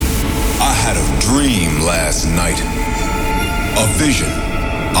had a dream last night. A vision.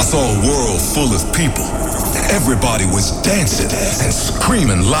 I saw a world full of people. Everybody was dancing and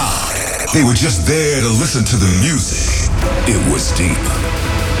screaming loud. They were just there to listen to the music. It was deep.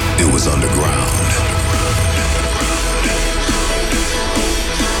 It was underground.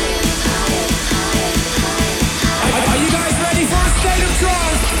 Are you guys ready for a state of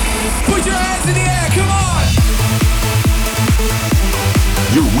trance? Put your hands in the air, come on!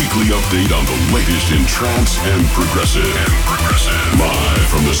 Your weekly update on the latest in trance and progressive. Live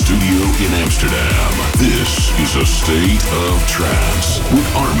from the studio in Amsterdam. This is A State of Trance with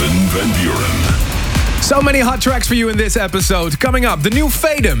Armin van Buuren. So many hot tracks for you in this episode. Coming up, the new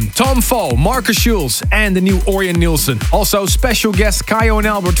Fadem, Tom Fall, Marcus Schulz, and the new Orjan Nilsen. Also, special guest Kayo and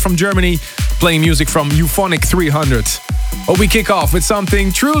Albert from Germany, playing music from Euphonic 300. But we kick off with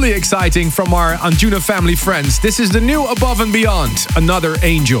something truly exciting from our Anjuna family friends. This is the new Above and Beyond, Another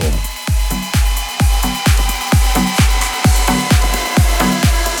Angel.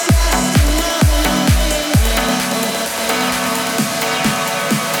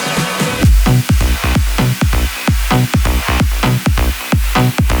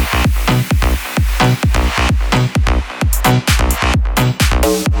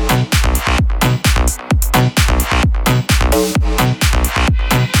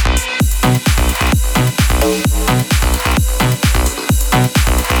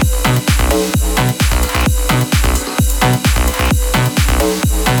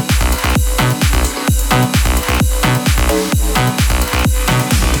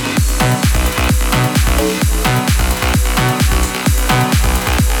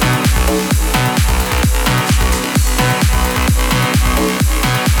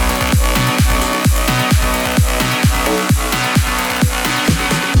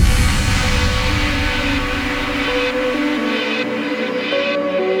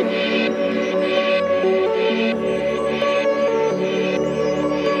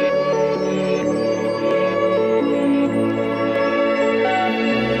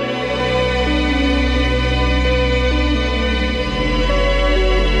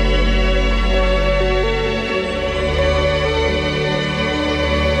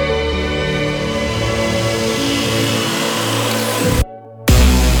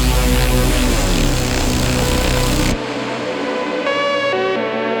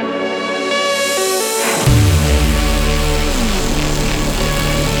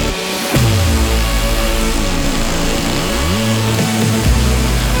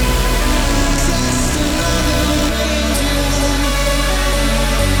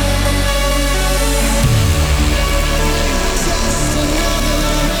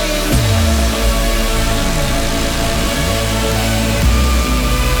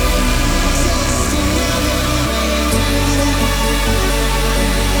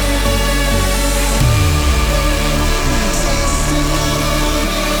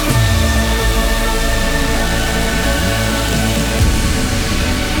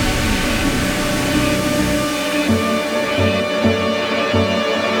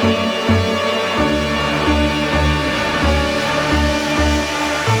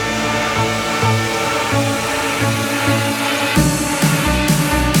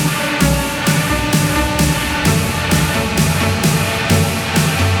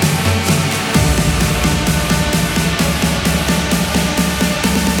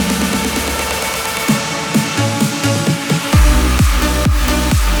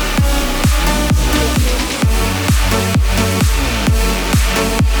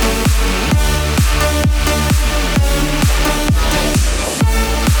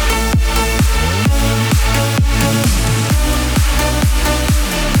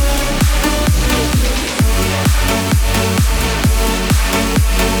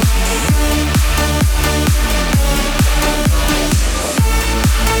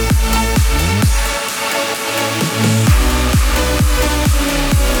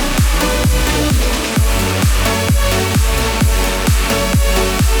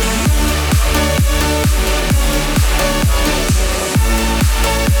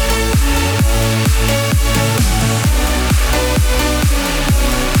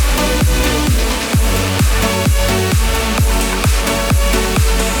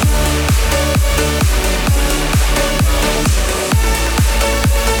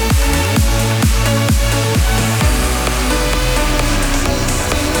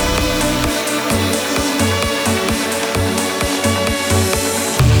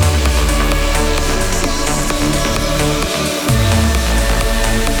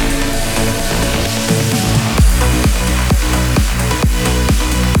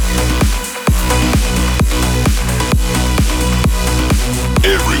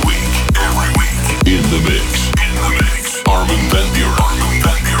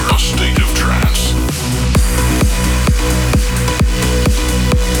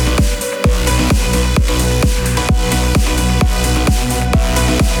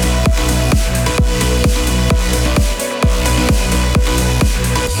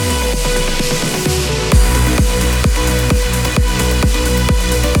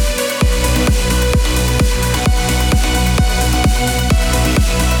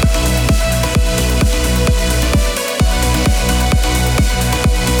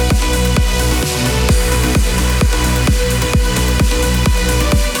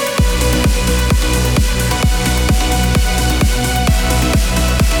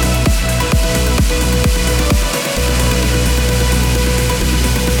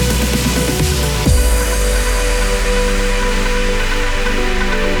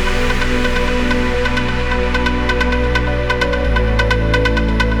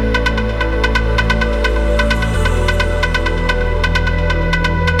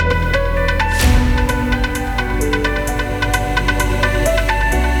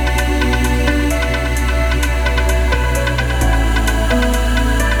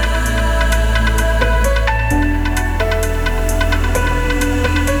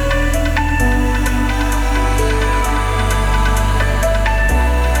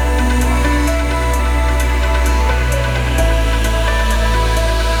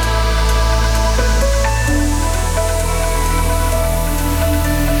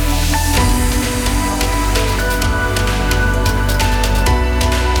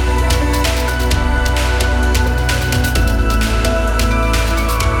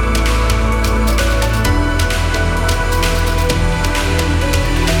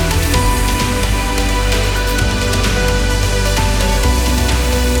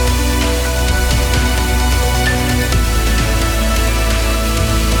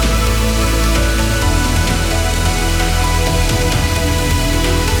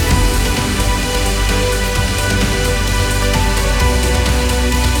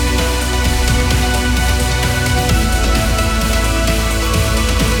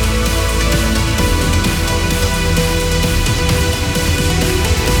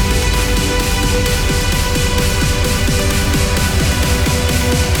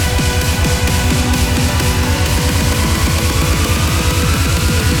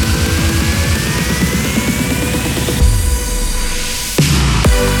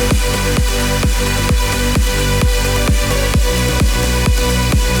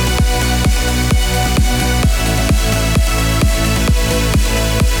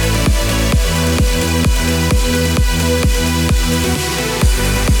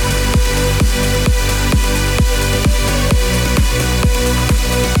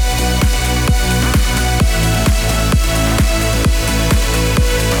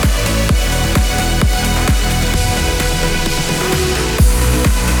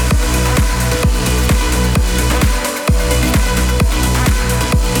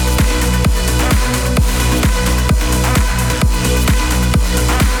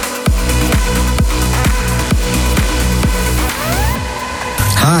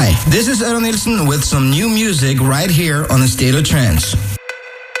 This is Aaron Nielsen with some new music right here on A State of Trance.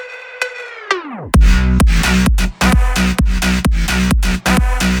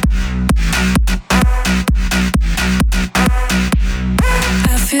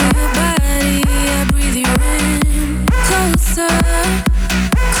 I feel your body, I breathe you in. Closer,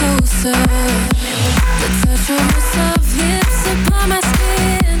 closer. The touch of your soft lips upon my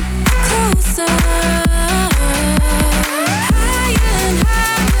skin. Closer. Higher and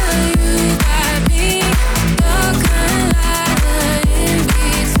higher, you got me. You're kind of in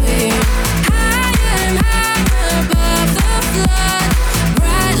between. Higher and higher above the flood.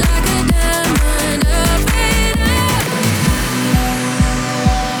 Bright like a diamond, up and up.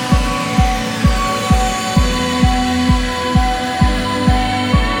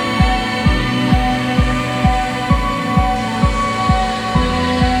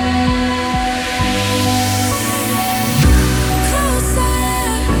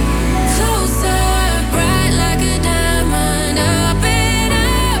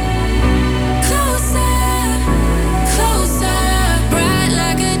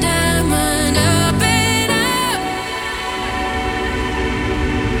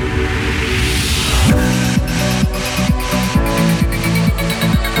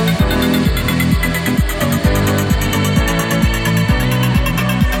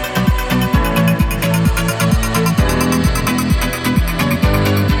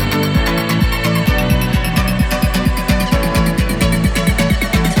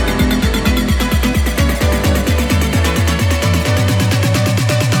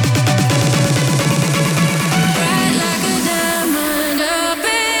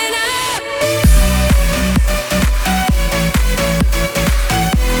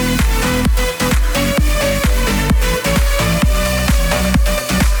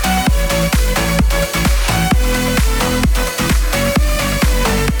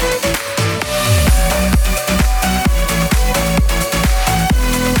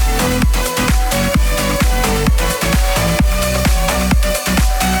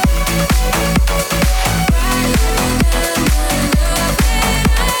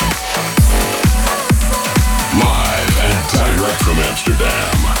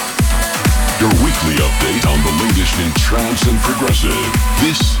 Trance and progressive.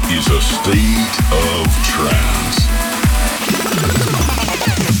 This is A State of Trance.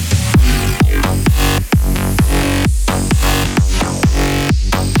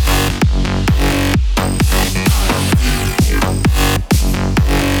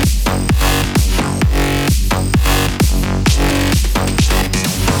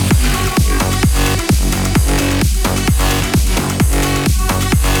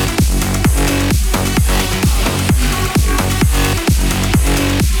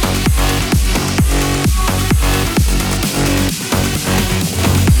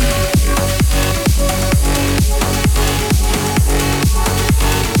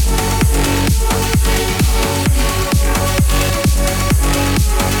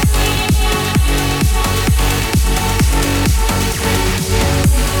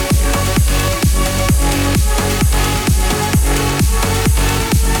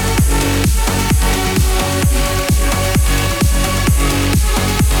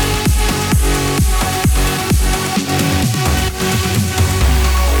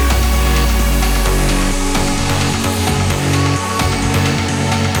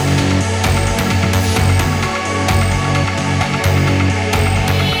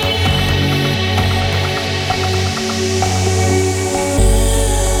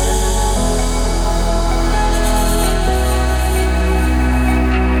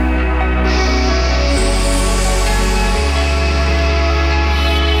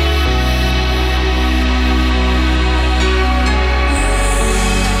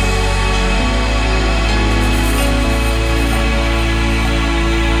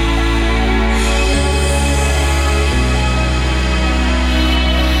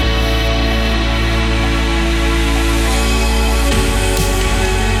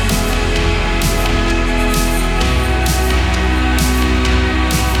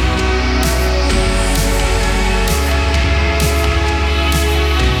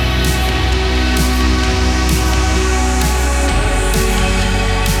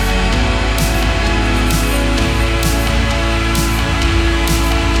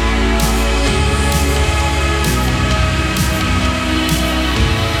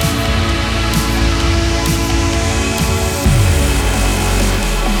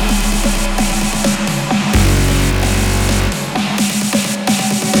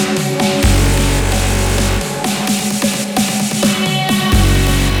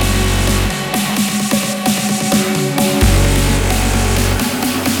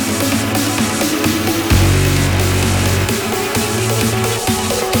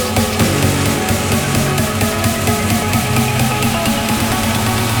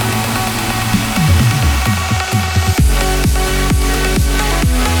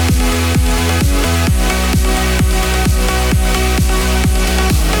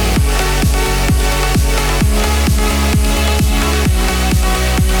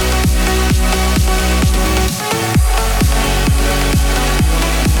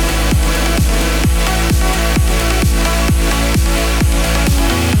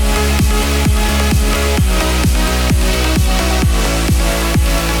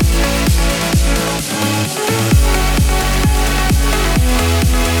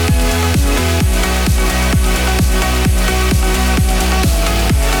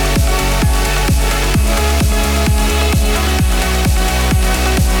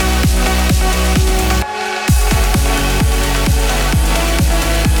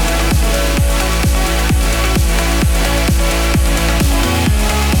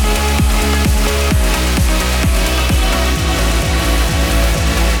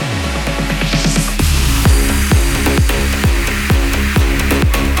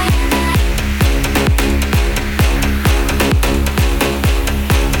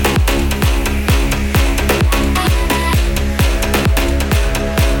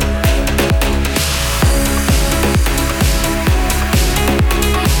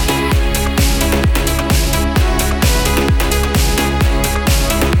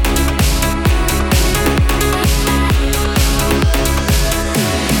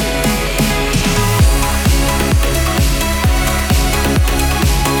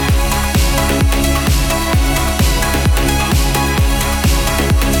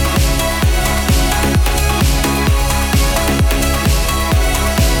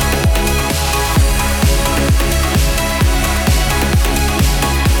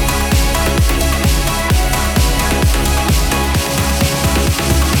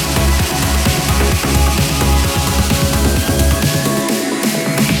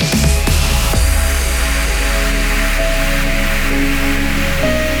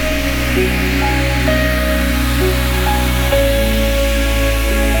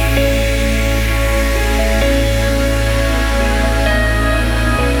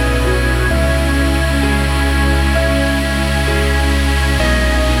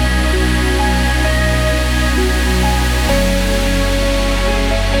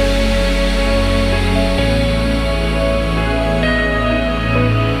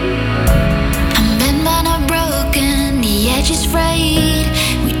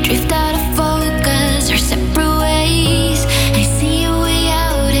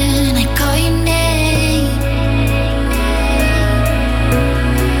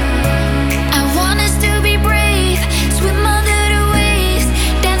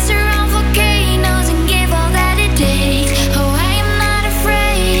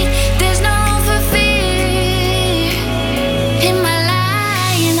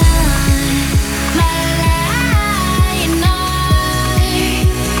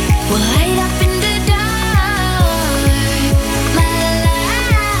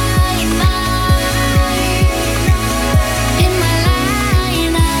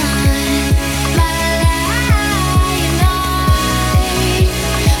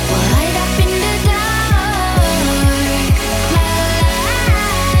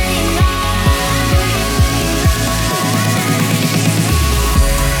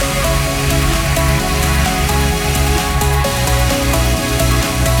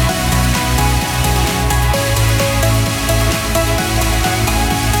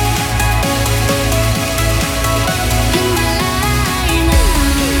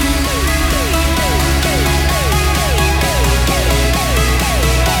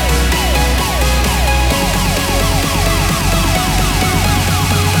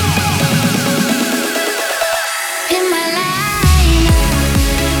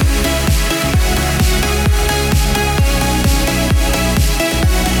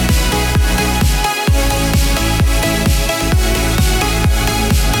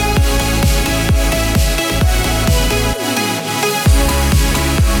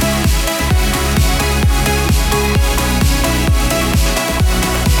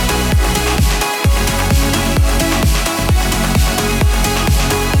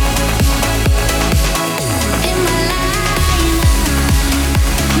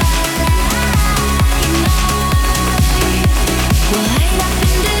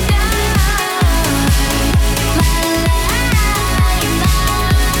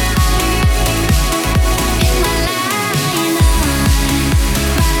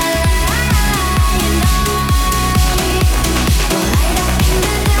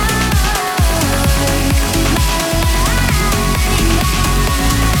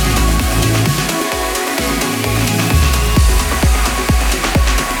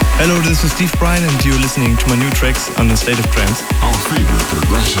 Hello, this is Steve Bryan and you're listening to my new tracks on the State of Trance. Our favorite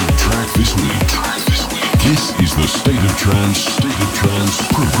progressive track this week. This is the State of Trance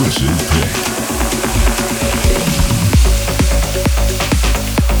Progressive Pick.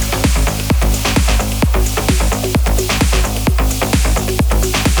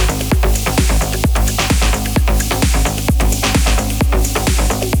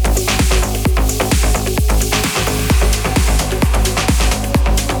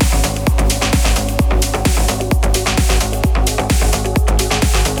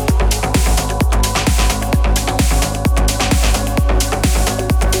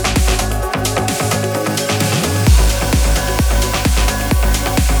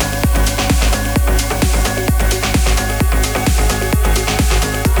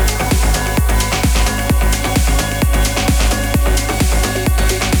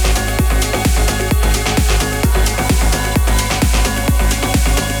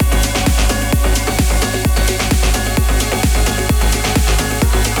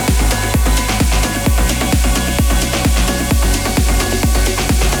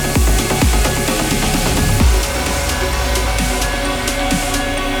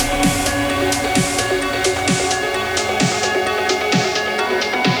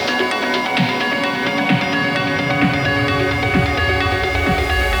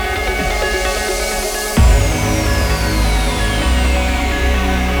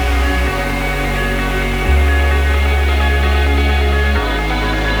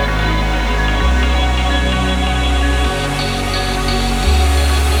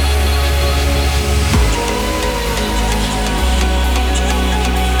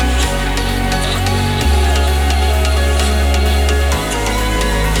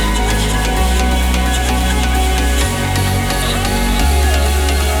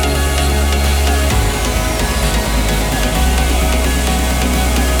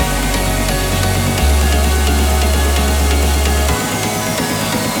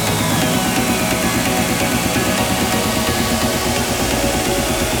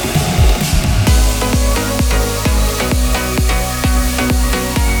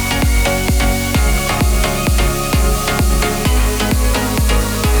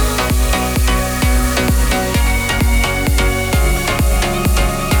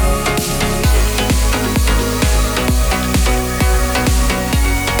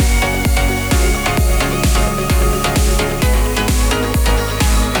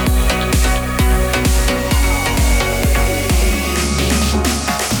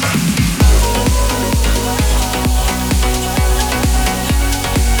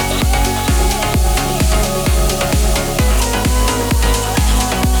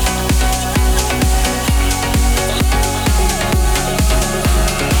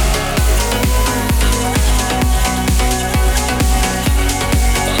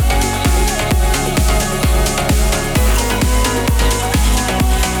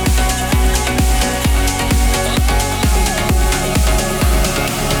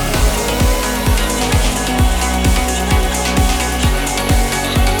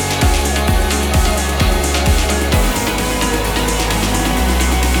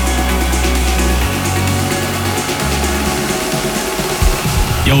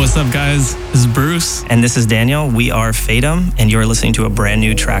 Yo, what's up, guys? This is Bruce. And this is Daniel. We are Fatum, and you're listening to a brand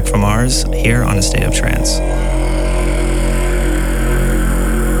new track from ours here on A State of Trance.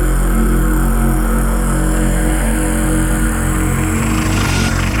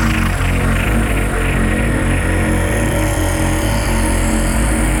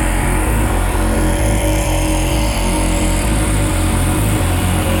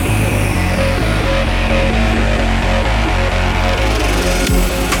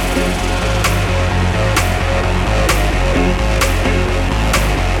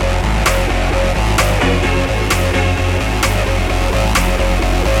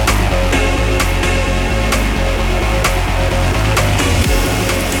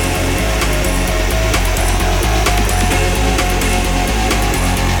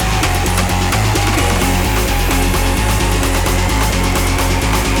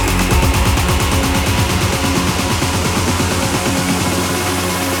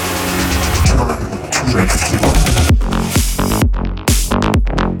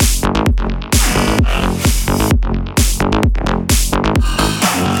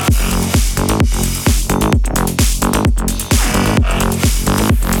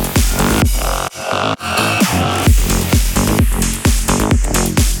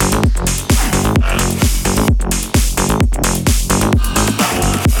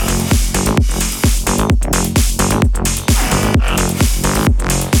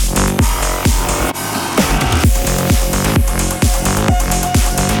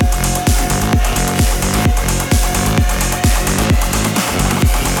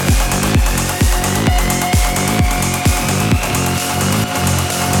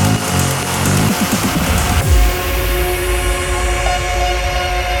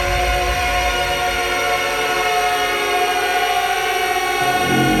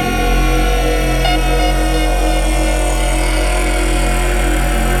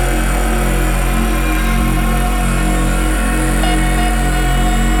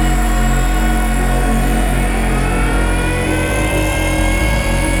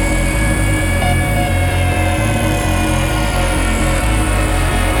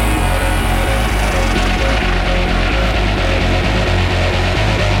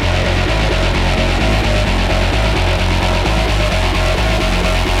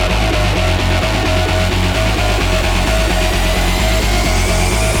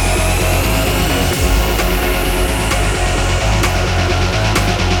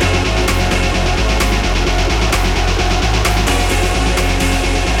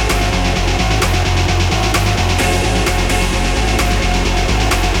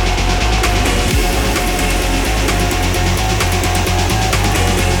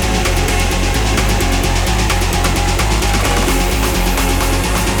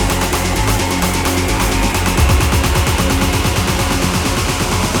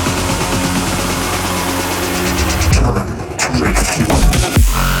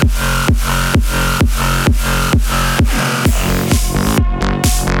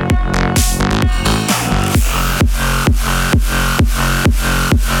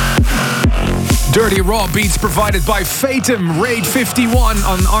 raw beats provided by Fatum, Raid 51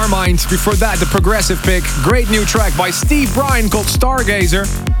 on Our Mind. Before that, the progressive pick. Great new track by Steve Bryan called Stargazer.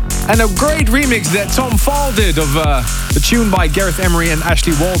 And a great remix that Tom Fall did of the tune by Gareth Emery and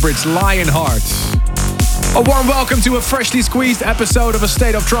Ashley Walbridge, Lionheart. A warm welcome to a freshly squeezed episode of A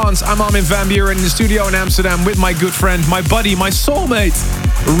State of Trance. I'm Armin van Buuren in the studio in Amsterdam with my good friend, my buddy, my soulmate,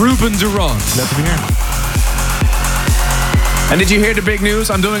 Ruben Durant. Glad to be here. And did you hear the big news?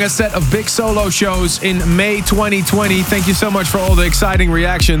 I'm doing a set of big solo shows in May 2020. Thank you so much for all the exciting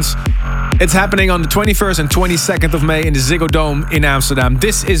reactions. It's happening on the 21st and 22nd of May in the Ziggo Dome in Amsterdam.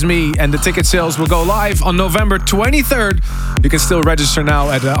 This is me, and the ticket sales will go live on November 23rd. You can still register now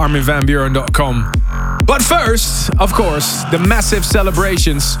at arminvanbuuren.com. But first, of course, the massive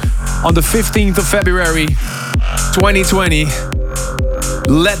celebrations on the 15th of February 2020.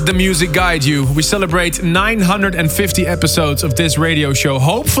 Let the music guide you. We celebrate 950 episodes of this radio show,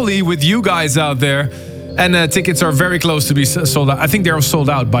 hopefully with you guys out there. And tickets are very close to be sold out. I think they're sold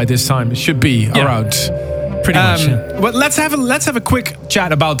out by this time. It should be around. Pretty much. But let's have a quick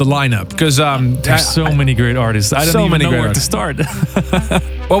chat about the lineup, because there's so many great artists. I don't even know where to start.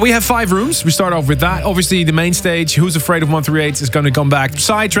 Well, we have 5 rooms. We start off with that. Obviously, the main stage, Who's Afraid of 138 is going to come back.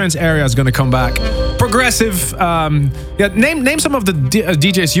 Psytrance Area is going to come back. Progressive. Name some of the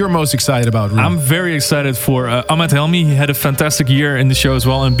DJs you're most excited about, Ruben. I'm very excited for Ahmed Helmi. He had a fantastic year in the show as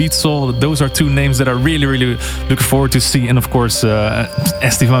well. And Beat Soul, those are 2 names that I really, really look forward to see. And of course,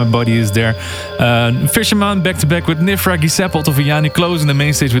 Estevan, my buddy, is there. Fisherman back-to-back with Nifra, Giuseppe Ottaviani, closing the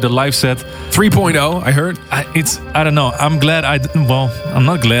main stage with a live set. 3.0, I heard. I don't know. I'm glad I'm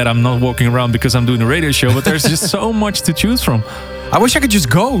not glad I'm not walking around because I'm doing a radio show, but there's just so much to choose from. I wish I could just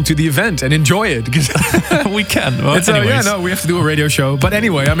go to the event and enjoy it. We can. Well, we have to do a radio show. But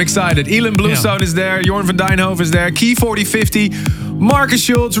anyway, I'm excited. Elin Bluestone is there. Jorn van Dijnhoven is there. Key 4050. Marcus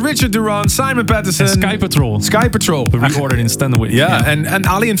Schultz, Richard Durant, Simon Patterson. And Sky Patrol. Sky Patrol. Recorded in Standaway. Yeah, and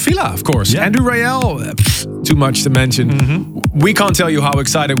Ali and Fila, of course. Yeah. Andrew Rayel. Too much to mention. Mm-hmm. We can't tell you how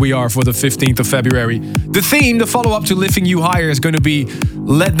excited we are for the 15th of February. The theme, the follow-up to Lifting You Higher, is going to be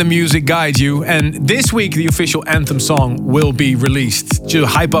Let the Music Guide You. And this week, the official anthem song will be released to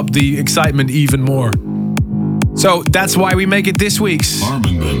hype up the excitement even more. So that's why we make it this week's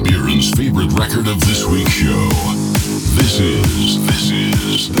Armin van Buuren's favorite record of this week's show. This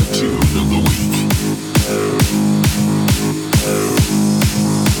is the tune of the week.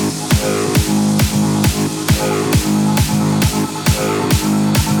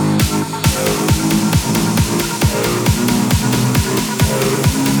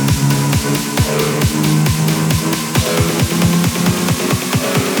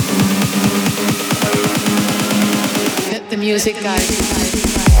 Let the music guide you.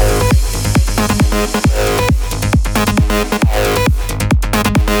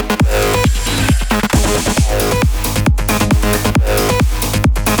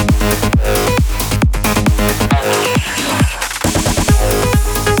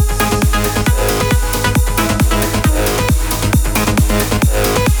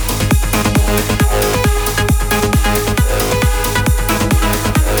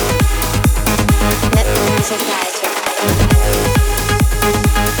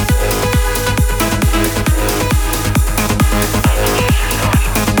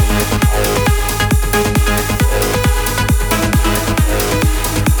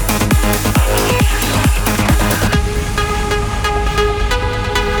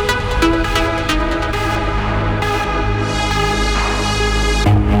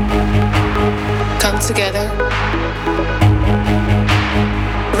 Together,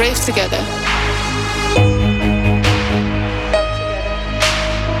 rave together.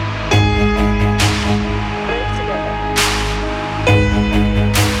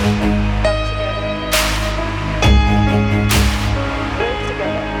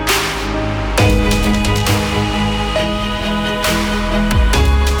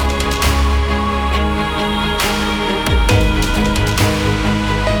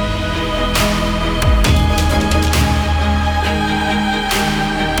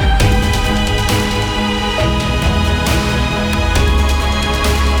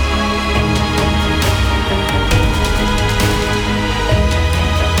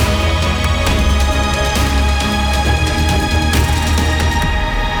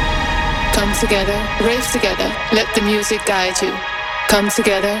 Together, rave together, let the music guide you. Come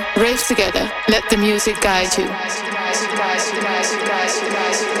together, rave together, let the music guide you.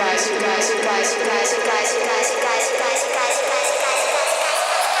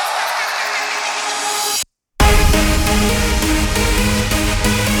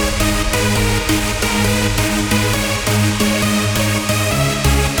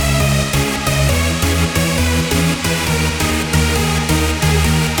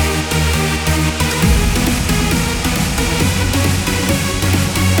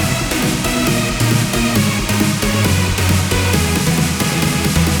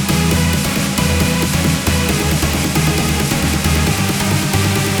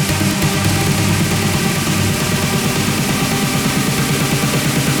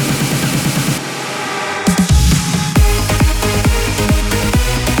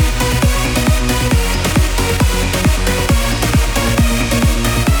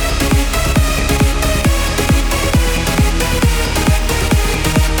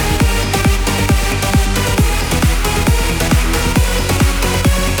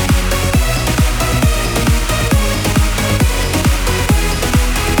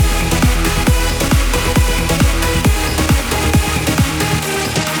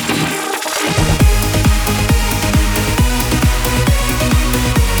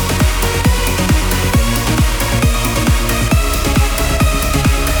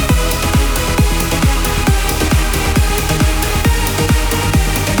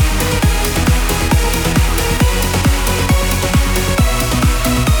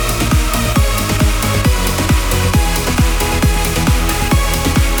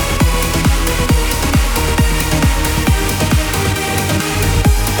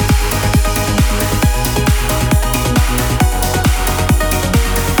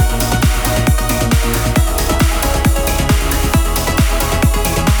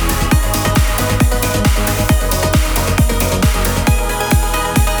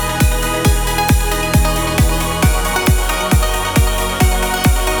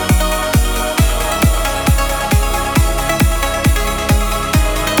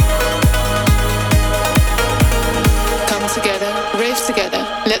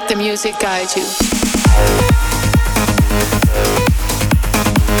 the music guide you.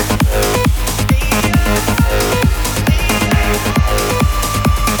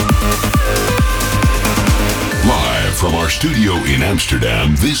 Live from our studio in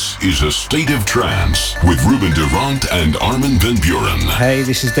Amsterdam, this is A State of Trance with Ruben de Rondt and Armin van Buuren. Hey,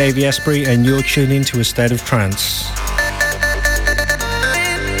 this is Davey Asprey, and you're tuned into A State of Trance.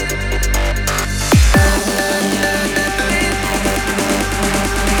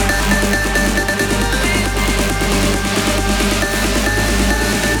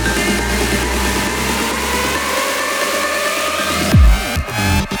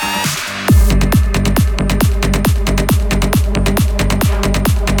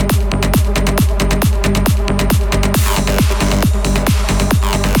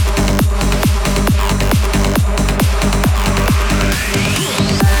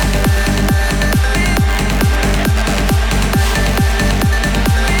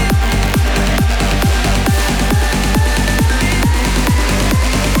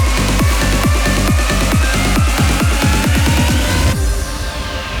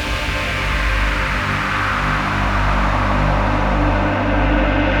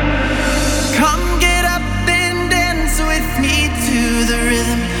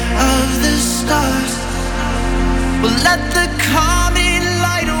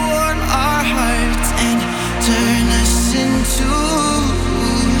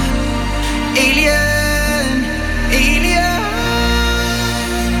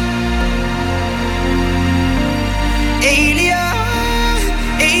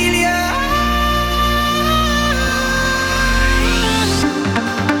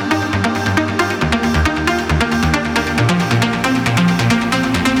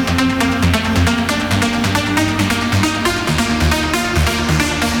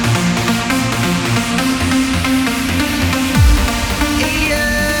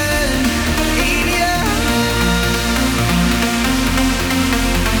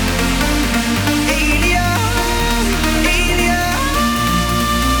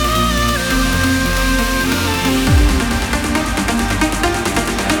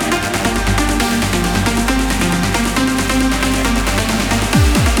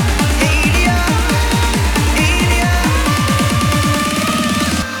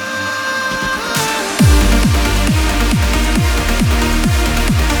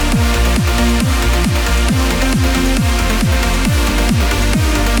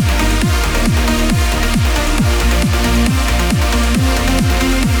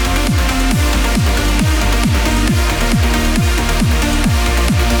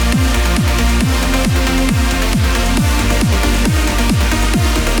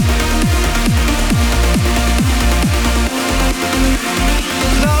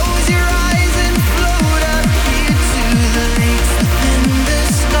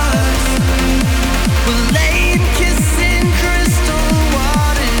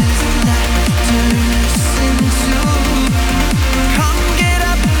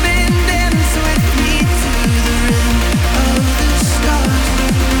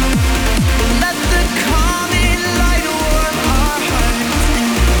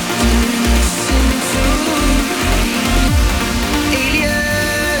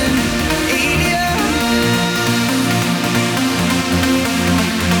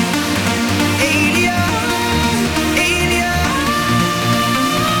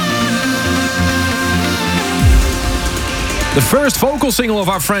 The first vocal single of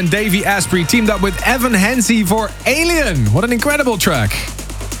our friend Davey Asprey teamed up with Evan Hensi for Alien. What an incredible track.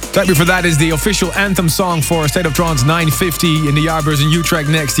 Track before that is the official anthem song for State of Trance 950 in the Jaarbeurs in Utrecht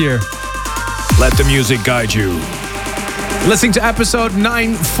next year. Let the music guide you. Listening to episode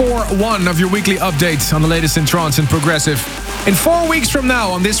 941 of your weekly update on the latest in trance and progressive. In 4 weeks from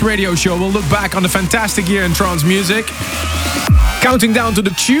now on this radio show, we'll look back on the fantastic year in trance music. Counting down to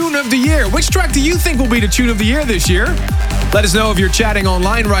the tune of the year. Which track do you think will be the tune of the year this year? Let us know if you're chatting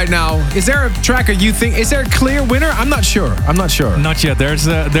online right now. Is there a tracker you think, is there a clear winner? I'm not sure. Not yet. There's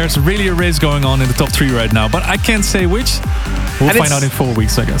really a race going on in the top 3 right now, but I can't say which. We'll find out in 4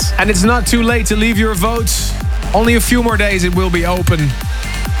 weeks, I guess. And it's not too late to leave your votes. Only a few more days it will be open.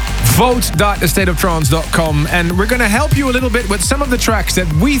 Vote.astateoftrance.com, and we're going to help you a little bit with some of the tracks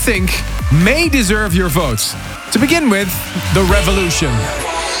that we think may deserve your votes. To begin with, The Revolution.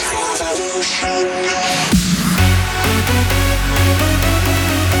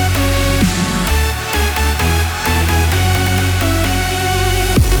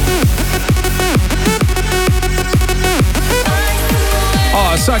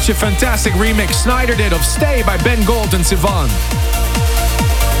 Oh, such a fantastic remix Snyder did of Stay by Ben Gold and Sivan.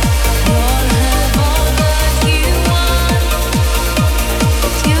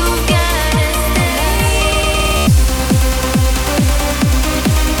 You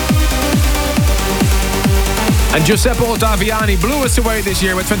And Giuseppe Ottaviani blew us away this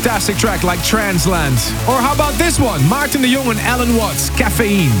year with fantastic track like Transland. Or how about this one? Martin de Jong and Alan Watts,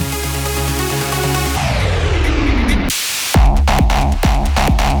 Caffeine.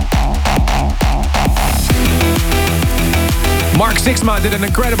 Mark Sixma did an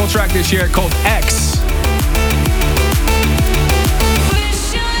incredible track this year called X.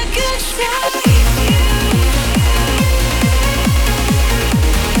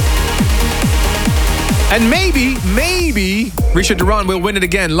 And maybe Richard Durand will win it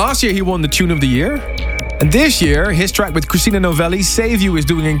again. Last year he won the Tune of the Year. And this year, his track with Christina Novelli, Save You, is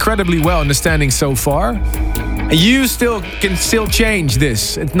doing incredibly well in the standings so far. And you can still change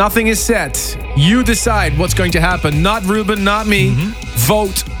this. Nothing is set. You decide what's going to happen. Not Ruben, not me.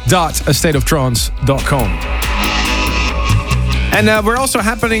 Vote.astateoftrance.com. And we're also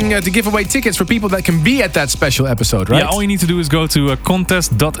happening to give away tickets for people that can be at that special episode, right? Yeah, all you need to do is go to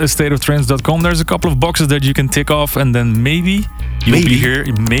contest.astateoftrance.com. There's a couple of boxes that you can tick off, and then maybe you'll be here.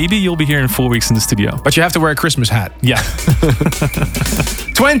 Maybe you'll be here in 4 weeks in the studio. But you have to wear a Christmas hat. Yeah.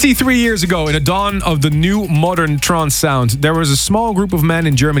 23 years ago, in the dawn of the new modern trance sound, there was a small group of men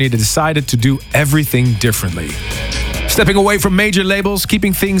in Germany that decided to do everything differently. Stepping away from major labels,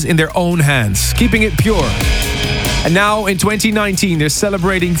 keeping things in their own hands, keeping it pure. And now in 2019, they're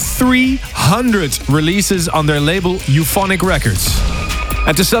celebrating 300 releases on their label Euphonic Records.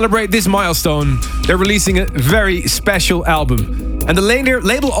 And to celebrate this milestone, they're releasing a very special album. And the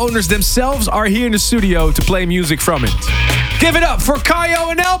label owners themselves are here in the studio to play music from it. Give it up for Kayo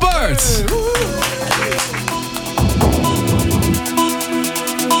and Albert!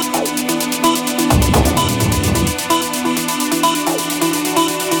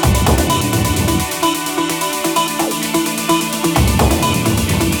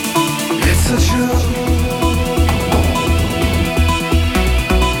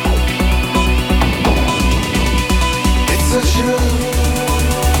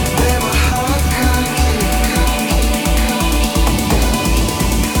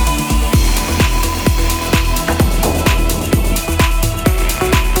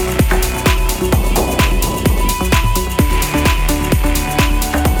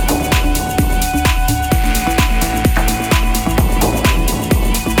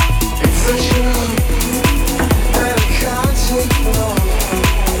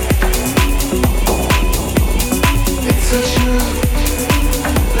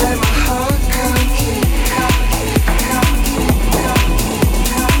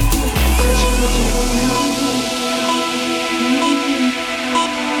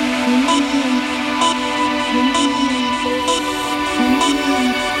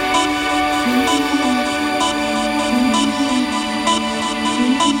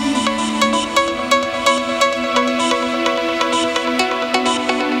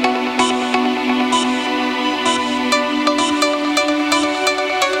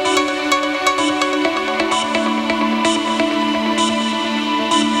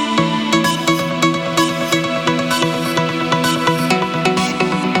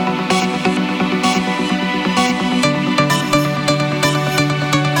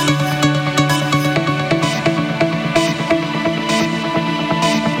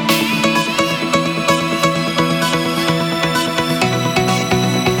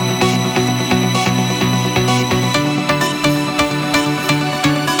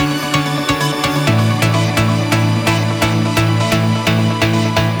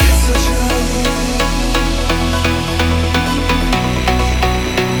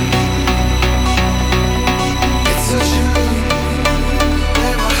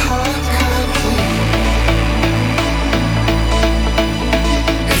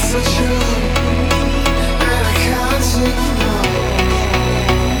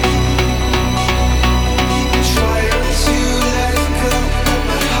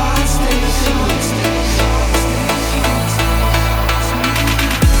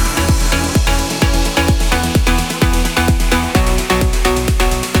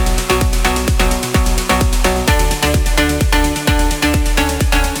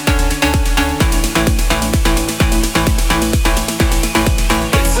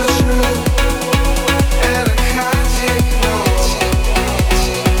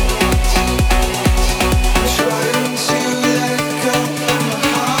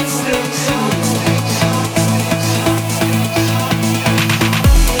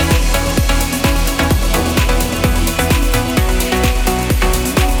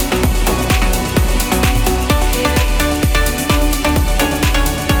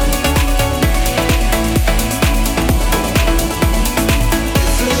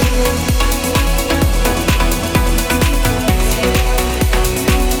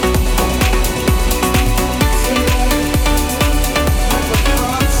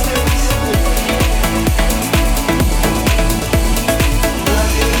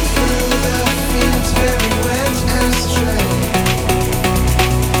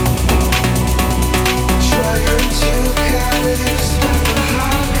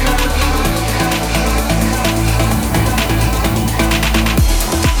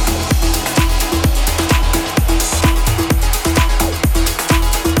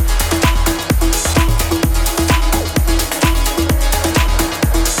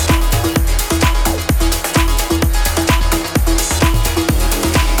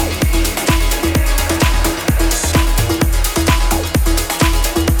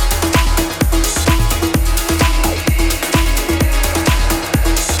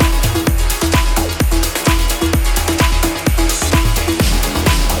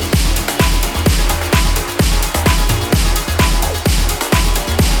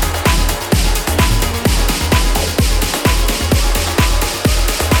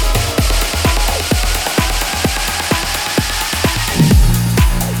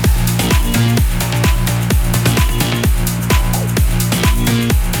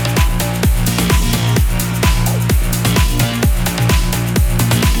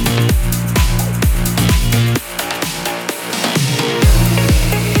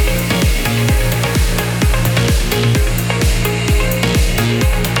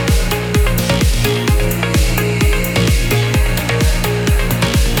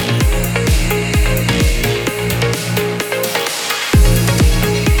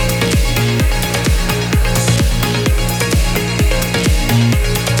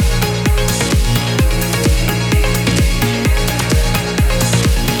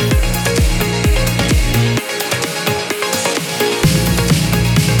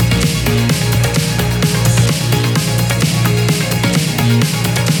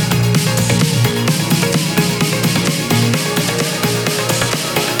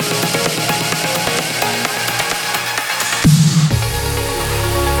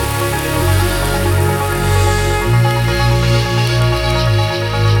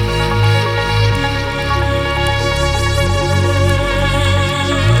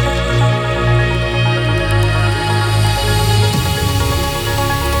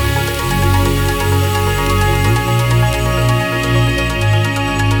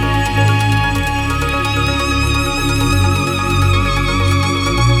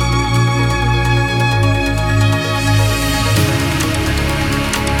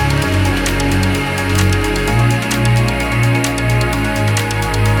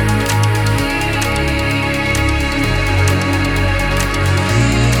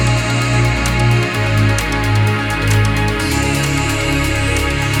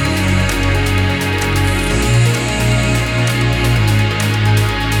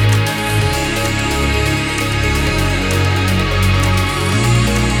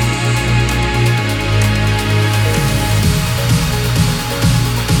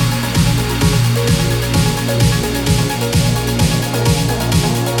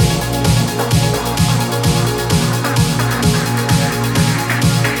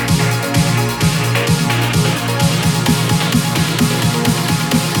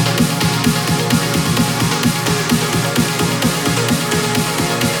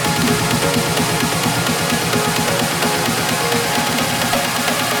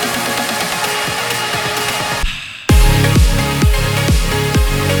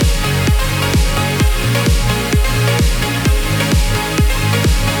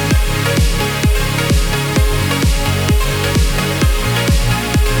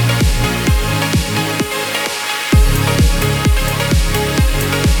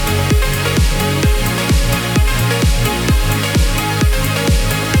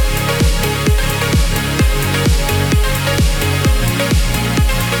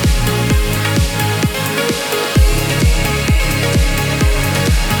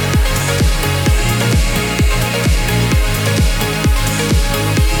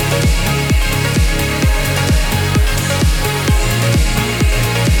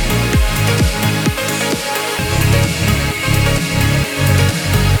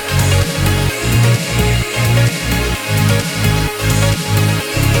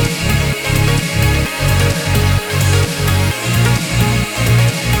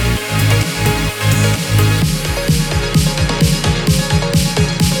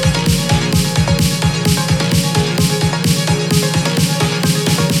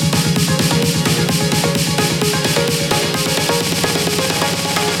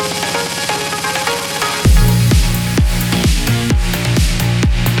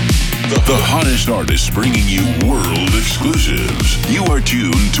 The hottest artists bringing you world exclusives. You are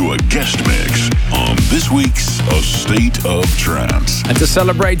tuned to a guest mix on this week's A State of Trance. And to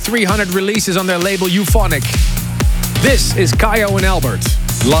celebrate 300 releases on their label Euphonic, this is Kayo and Albert,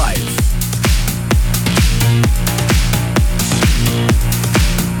 live.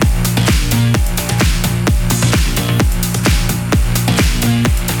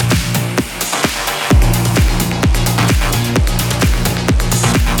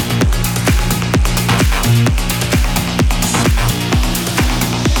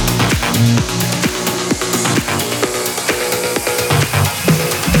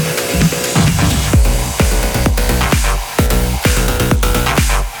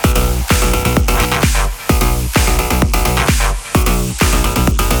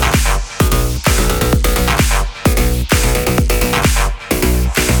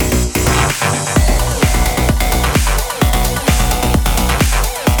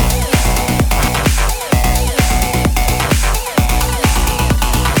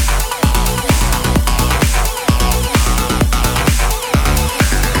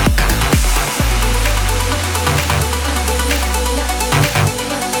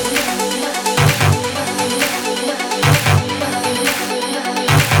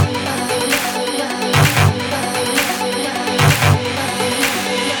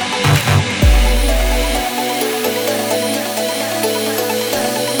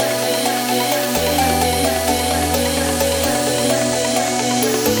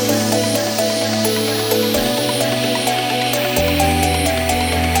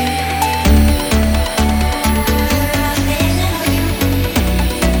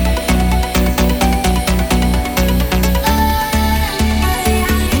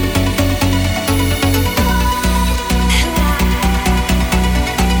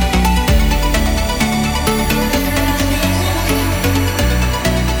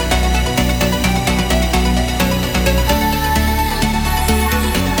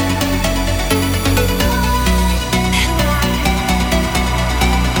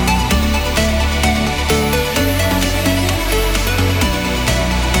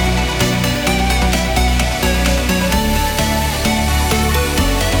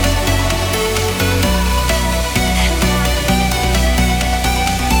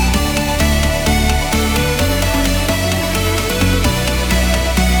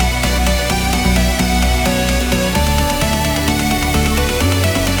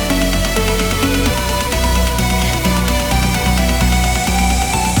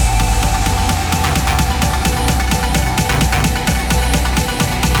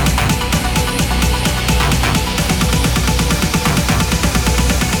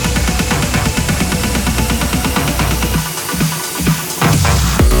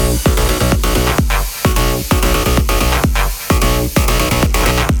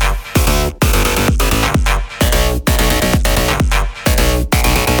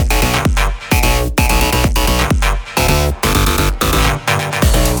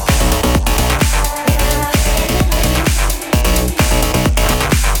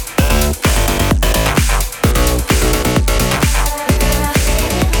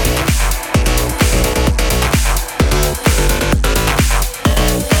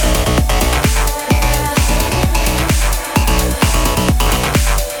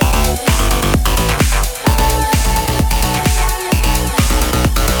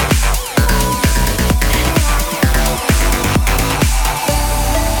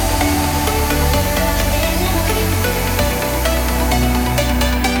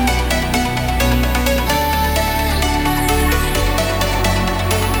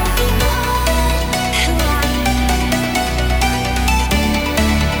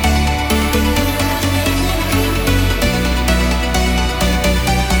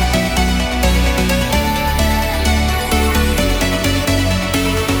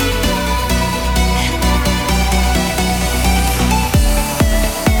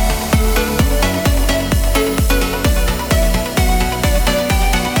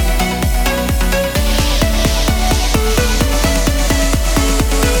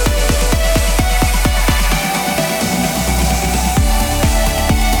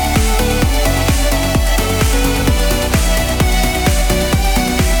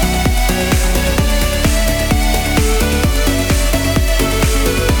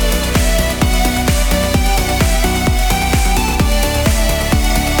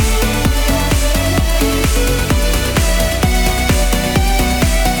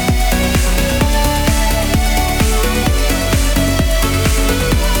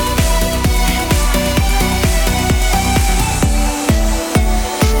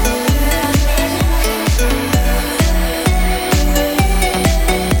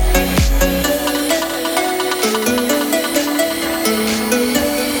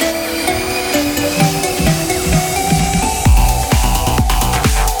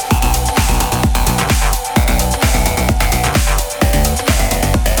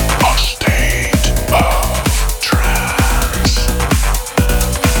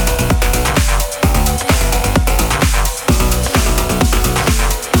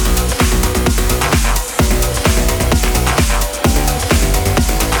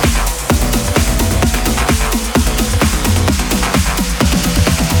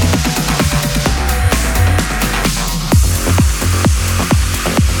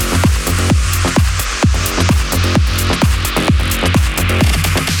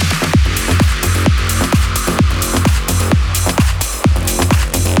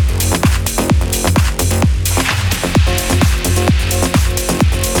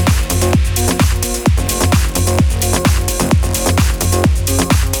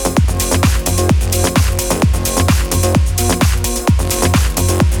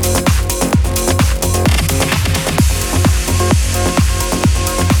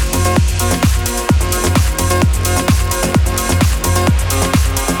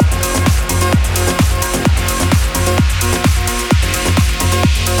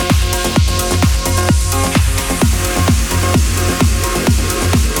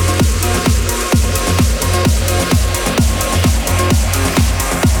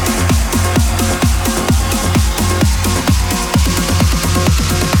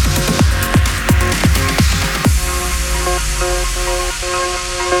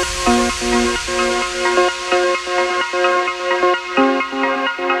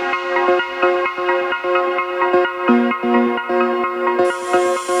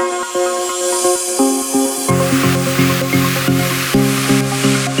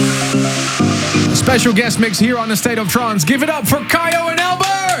 Special guest mix here on the State of Trance. Give it up for Kaio and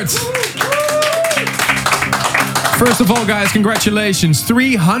Albert! First of all, guys, congratulations.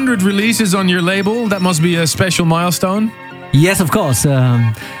 300 releases on your label. That must be a special milestone. Yes, of course.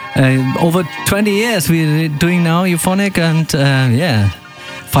 Over 20 years we're doing now Euphonic, and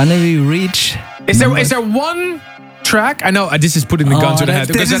finally we reach. Is there one track? I know this is putting the gun to the head.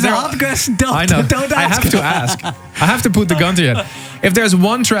 This is a hard question. I know. Don't I ask. have to ask. I have to put the gun to your head. If there's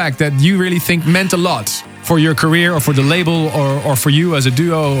one track that you really think meant a lot for your career or for the label or for you as a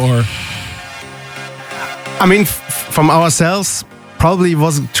duo, or I mean, from ourselves, probably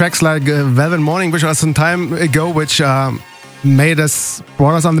was tracks like Velvet Morning, which was some time ago, which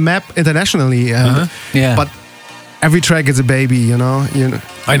brought us on the map internationally. Yeah. But every track is a baby, you know.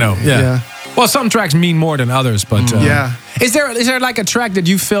 I know. Yeah. Well, some tracks mean more than others, but yeah. Is there like a track that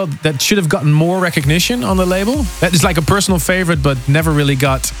you felt that should have gotten more recognition on the label? That is like a personal favorite, but never really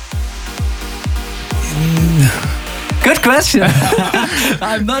got. Good question.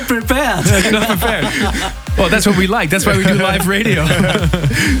 I'm not prepared. You're not prepared. Well, that's what we like. That's why we do live radio.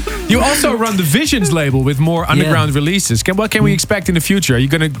 You also run the Visions label with more underground releases. What can we expect in the future? Are you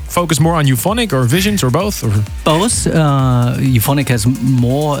going to focus more on Euphonic or Visions or both? Or? Both. Euphonic has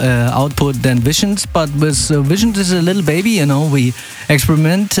more output than Visions, but with Visions is a little baby, you know. We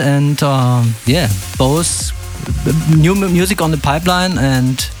experiment and both new music on the pipeline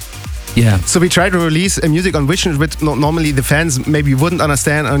and. Yeah. So we try to release music on Visions, which normally the fans maybe wouldn't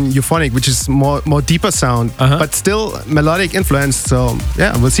understand on Euphonic, which is more deeper sound, but still melodic influence. So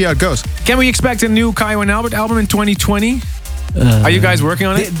yeah, we'll see how it goes. Can we expect a new Kaio and Albert album in 2020? Are you guys working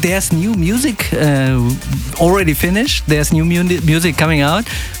on it? There's new music already finished. There's new music coming out.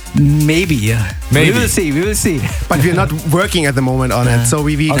 Maybe. We will see. But we're not working at the moment on it. So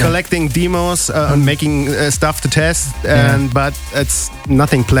we're collecting demos and making stuff to test, but it's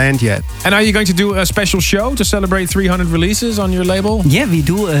nothing planned yet. And are you going to do a special show to celebrate 300 releases on your label? Yeah, we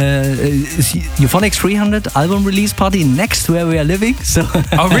do Euphonic's 300 album release party next where we are living. So.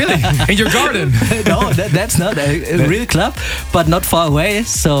 Oh, really? In your garden? No, that's not a real club, but not far away.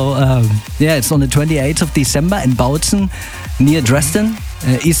 So it's on the 28th of December in Bautzen, near Dresden.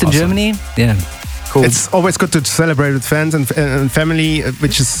 Eastern Germany, Cool. It's always good to celebrate with friends and family,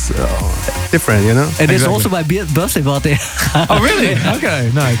 which is different, you know? And it's also my birthday party. Oh, really? Okay,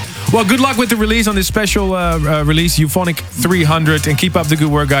 nice. Well, good luck with the release on this special release, Euphonic 300, and keep up the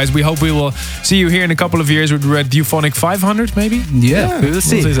good work, guys. We hope we will see you here in a couple of years with Euphonic 500, maybe? Yeah, we will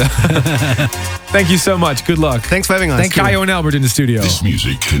see. We'll Thank you so much. Good luck. Thanks for having us. Thank Kaio and Albert in the studio. This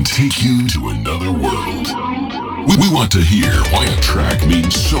music can take you to another world. We want to hear why a track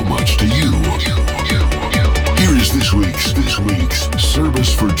means so much to you. Here is this week's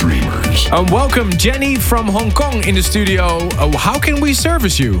Service for Dreamers. Welcome Jenny from Hong Kong in the studio. How can we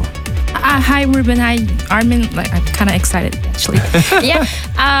service you? Hi Ruben, hi Armin. I'm kind of excited actually.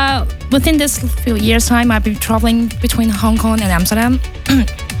 Within this few years' time, I've been traveling between Hong Kong and Amsterdam.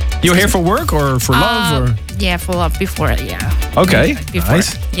 You're here for work or for love? Or? Yeah, for love before, Okay, before.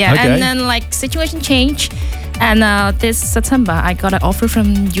 nice. Yeah, okay. And then situation changed. And this September, I got an offer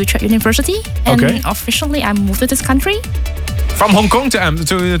from Utrecht University. And officially, I moved to this country. From Hong Kong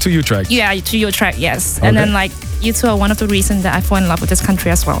to Utrecht? Yeah, to Utrecht, yes. Okay. And then you two are one of the reasons that I fall in love with this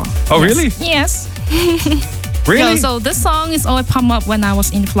country as well. Oh, yes. really? Yes. Really? So this song is always pump up when I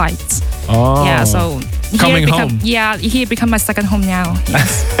was in flights. Oh. Yeah, so coming home. Yeah, here become my second home now.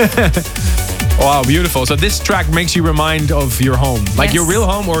 Yes. Wow, beautiful. So this track makes you remind of your home. Like your real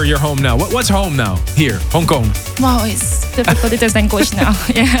home or your home now? What's home now? Here, Hong Kong. Wow, it's difficult to distinguish now.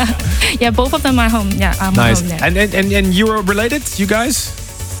 Yeah, both of them are home. Yeah, I'm nice. home now. And you're related, you guys?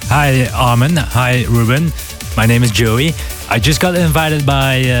 Hi, Armin. Hi, Ruben. My name is Joey. I just got invited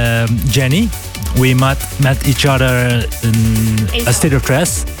by Jenny. We met each other in a State of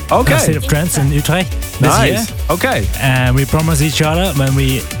Trance. Okay. A State of Trance in Utrecht this year. Okay. And we promised each other when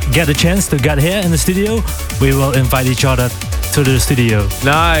we get a chance to get here in the studio, we will invite each other to the studio.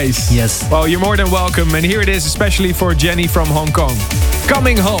 Nice. Yes. Well, you're more than welcome. And here it is, especially for Jenny from Hong Kong.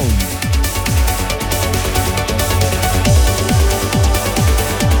 Coming Home.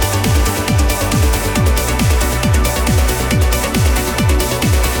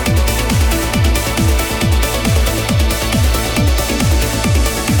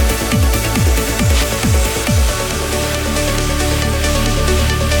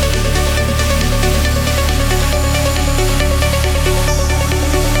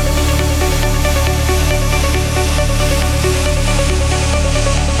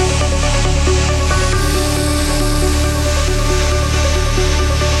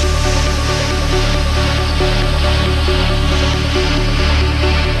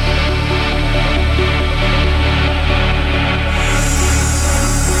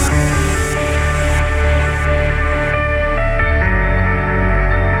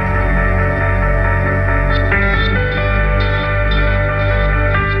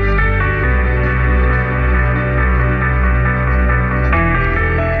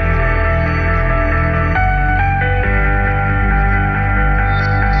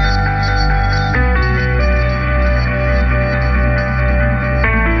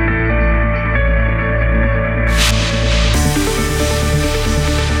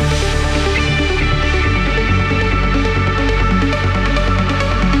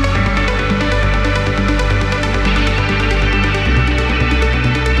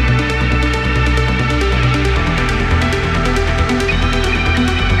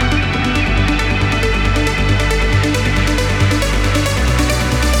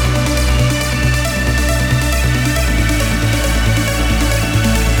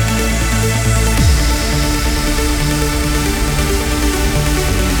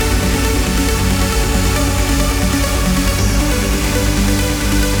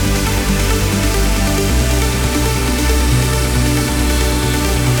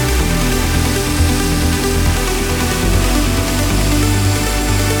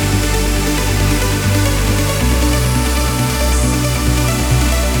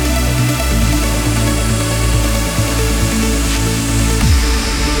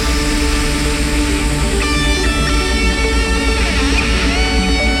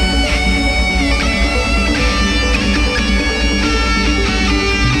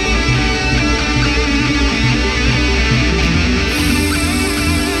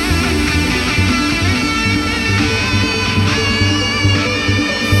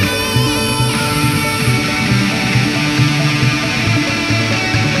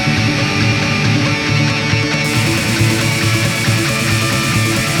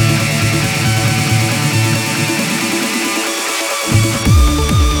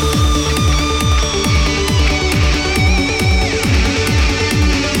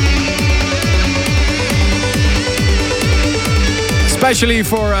 Especially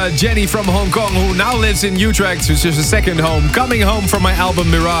for Jenny from Hong Kong, who now lives in Utrecht, which is a second home. Coming home from my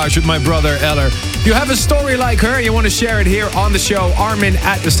album Mirage with my brother Eller. You have a story like her, you want to share it here on the show.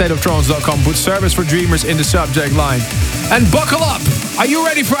 Armin@thestateoftrance.com. Put Service for Dreamers in the subject line. And buckle up. Are you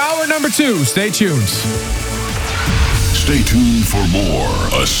ready for hour number 2? Stay tuned. Stay tuned for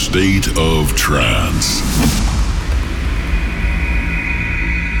more A State of Trance.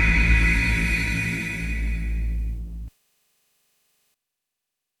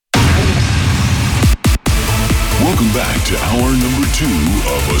 Welcome back to hour number 2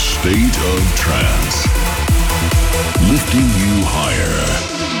 of A State of Trance. Lifting you higher.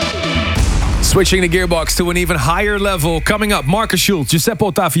 Switching the gearbox to an even higher level. Coming up, Marcus Schulz, Giuseppe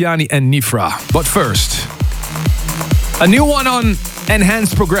Ottaviani and Nifra. But first, a new one on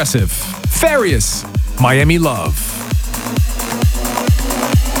Enhanced Progressive. Farius, Miami Love.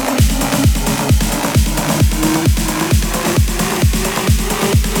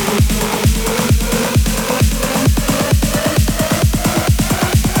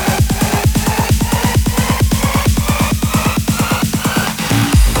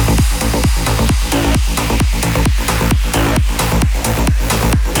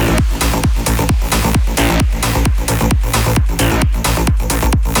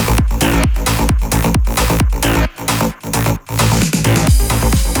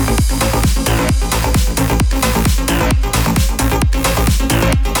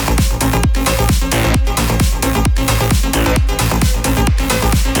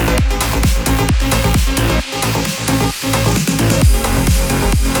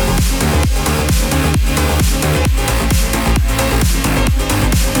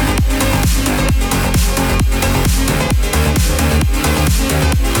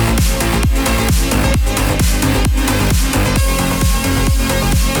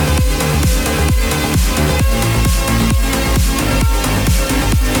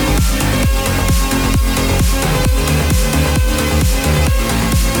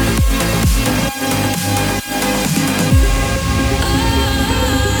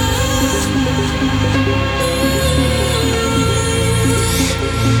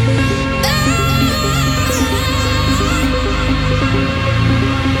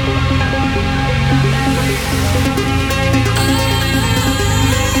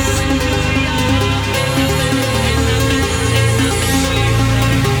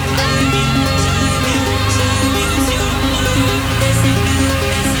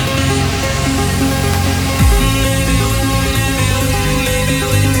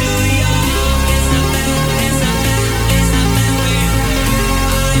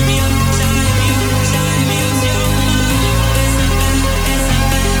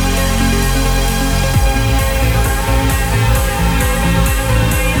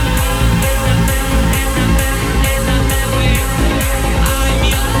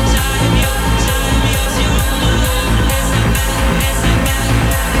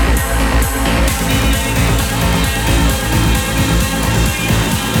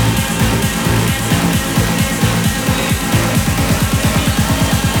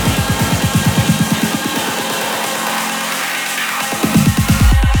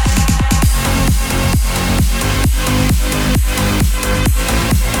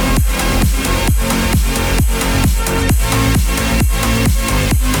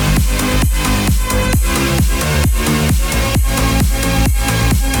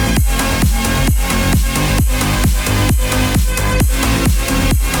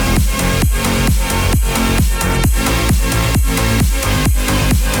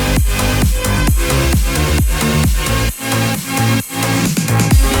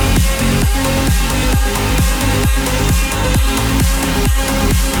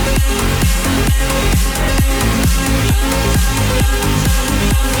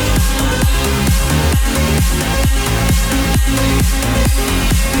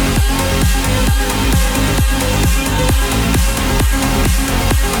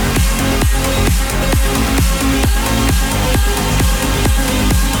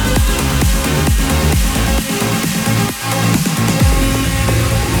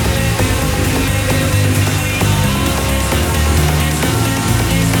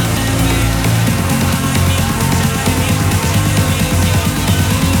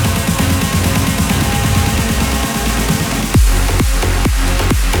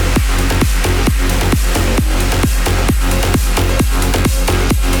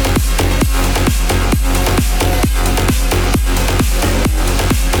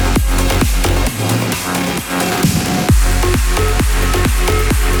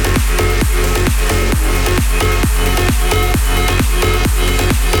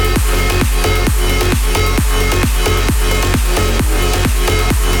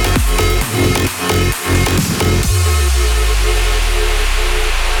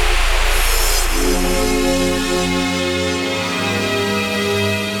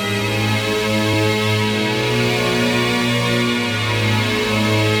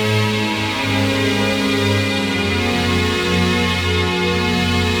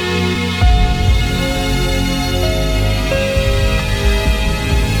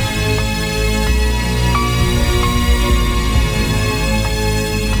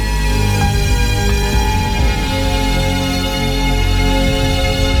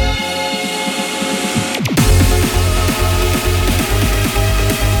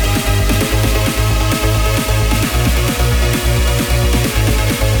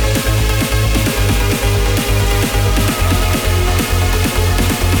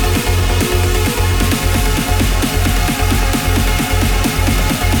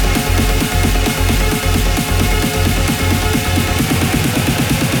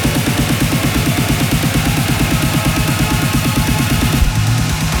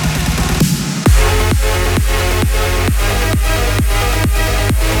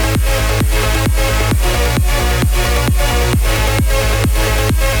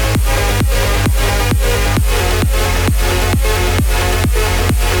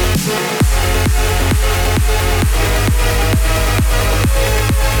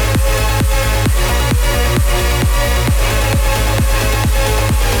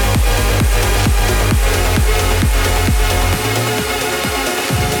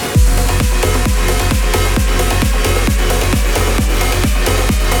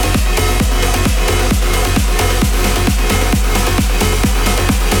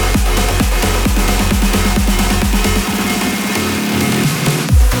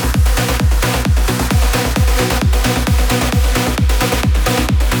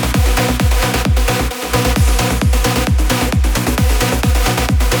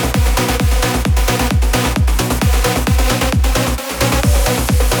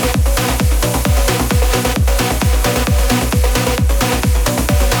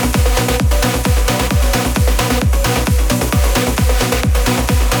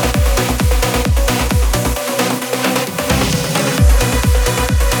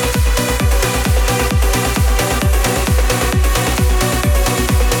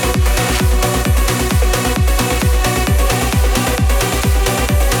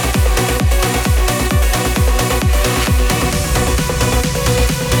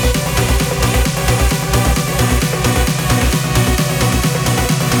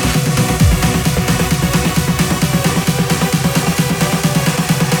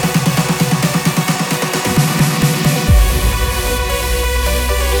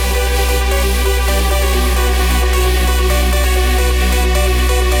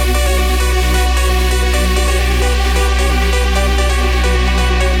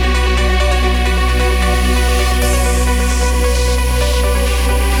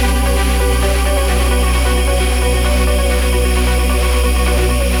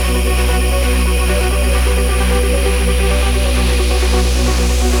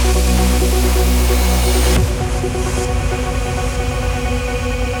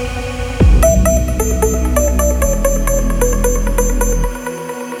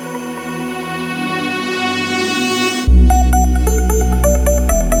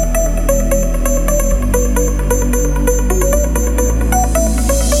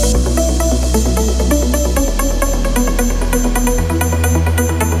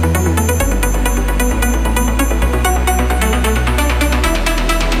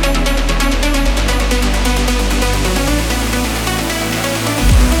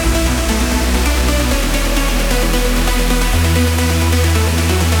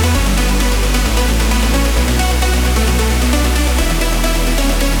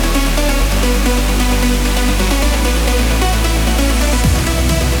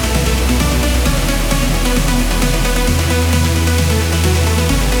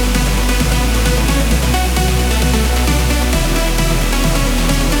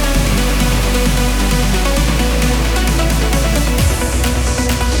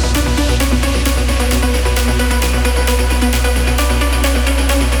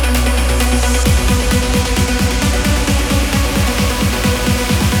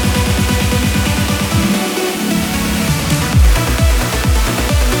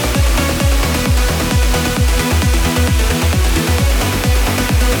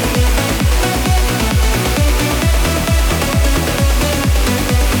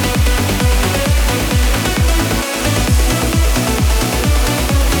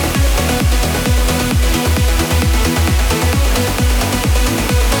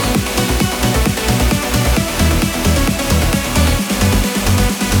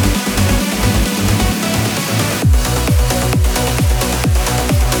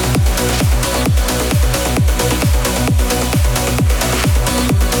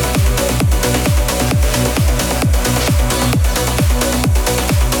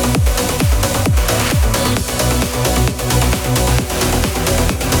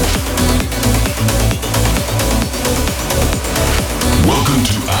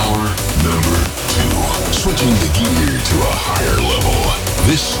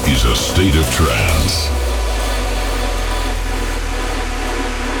 This is A State of Trance.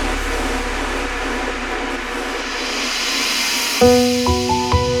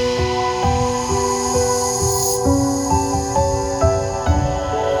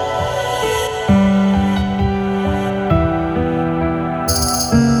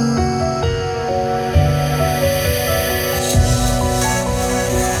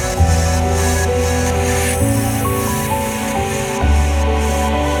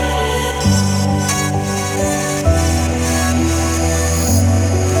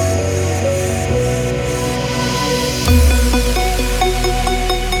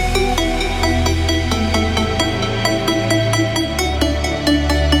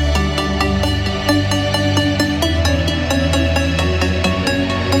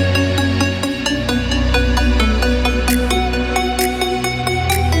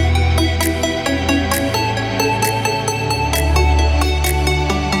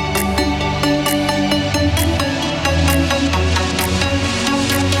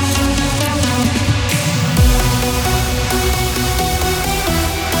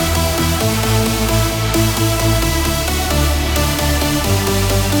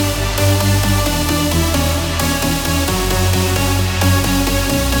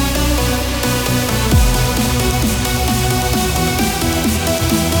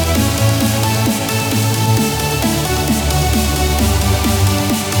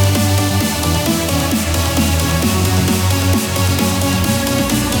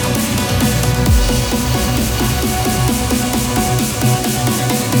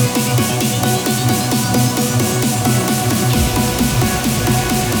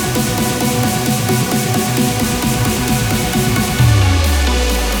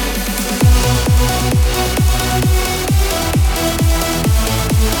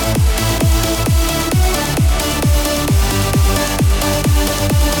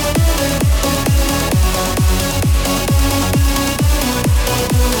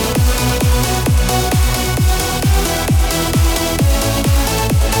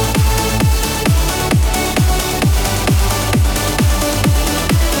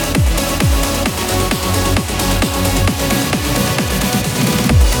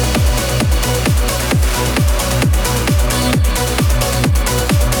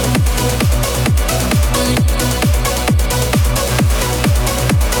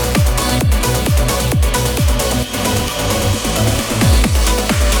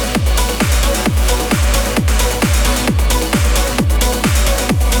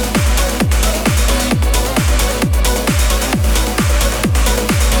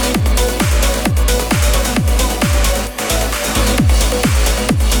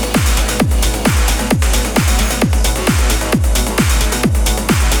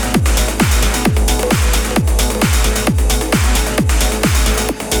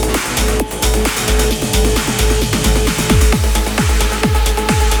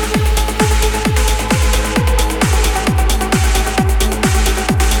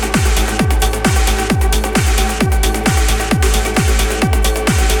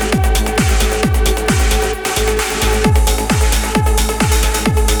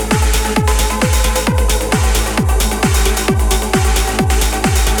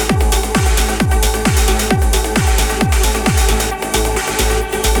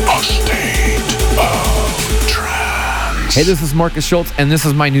 Hey, this is Marcus Schultz, and this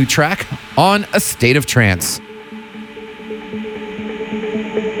is my new track on A State of Trance.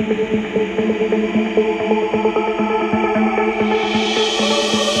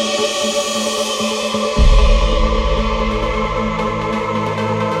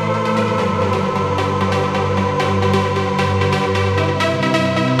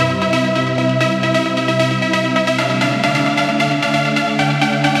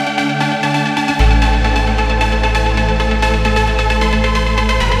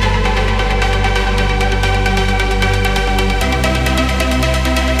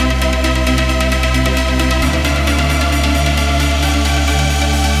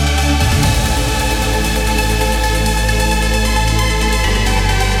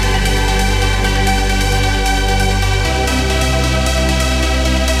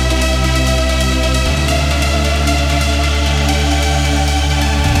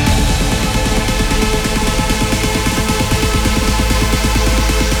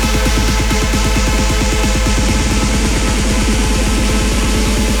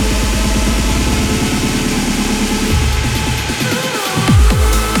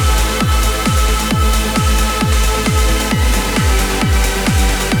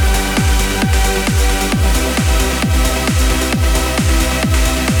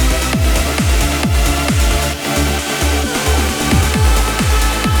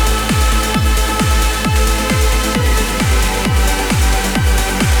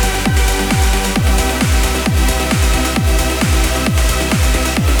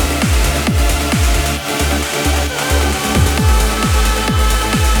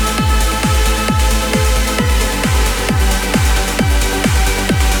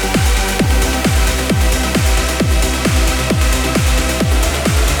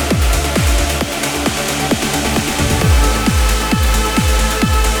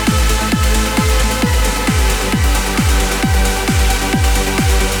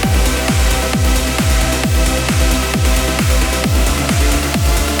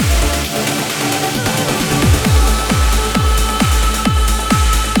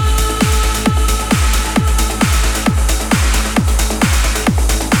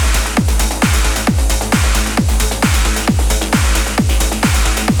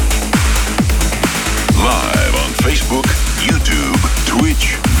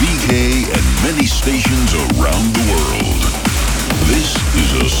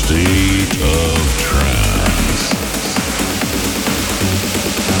 State of Trance.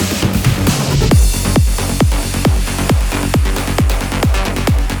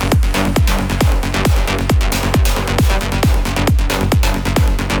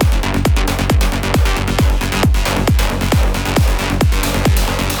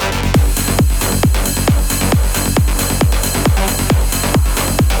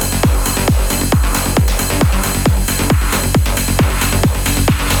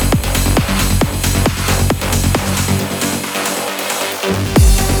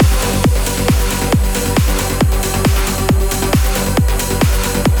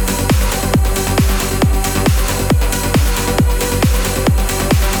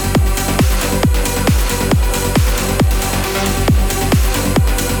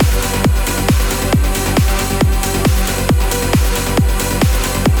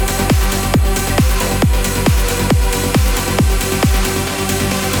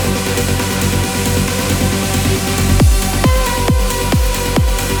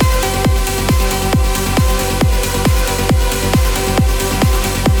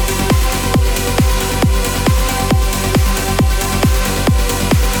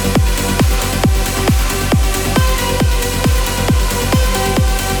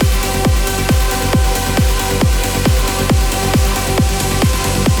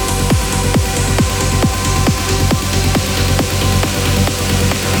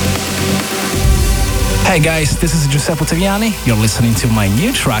 Hey guys, this is Giuseppe Ottaviani. You're listening to my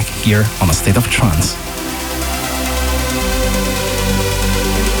new track here on A State of Trance.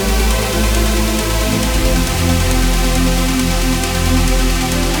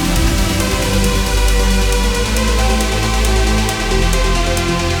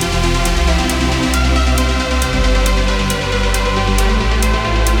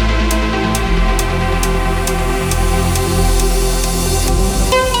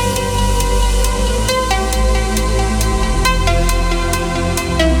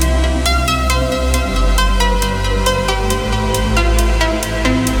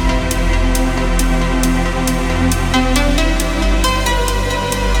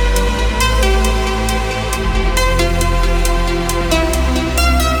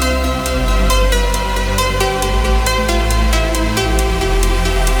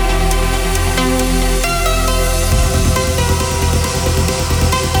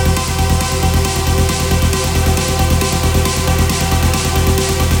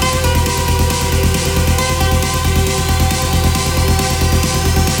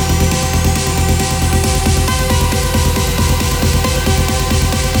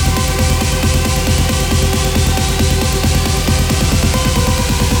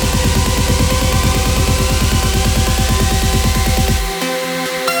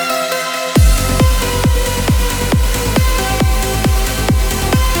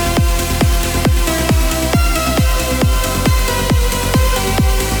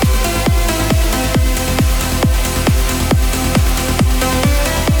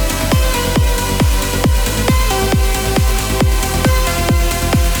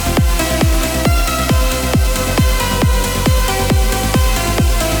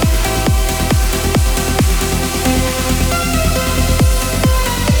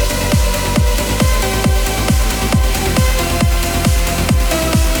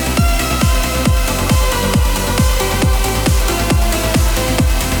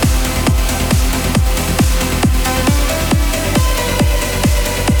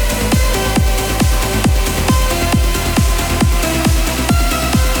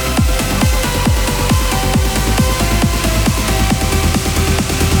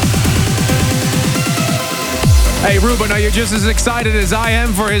 Hey Ruben, are you just as excited as I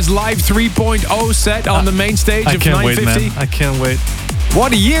am for his live 3.0 set on the main stage of 950? Wait, man. I can't wait.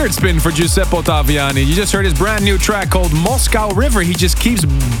 What a year it's been for Giuseppe Ottaviani. You just heard his brand new track called Moscow River. He just keeps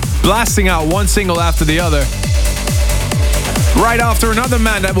blasting out one single after the other. Right after another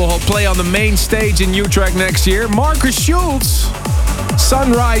man that will play on the main stage in Utrecht next year, Markus Schulz.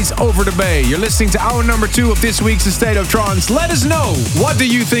 Sunrise Over the Bay. You're listening to hour number 2 of this week's A State of Trance. Let us know, what do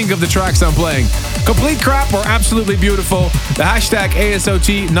you think of the tracks I'm playing? Complete crap or absolutely beautiful? The hashtag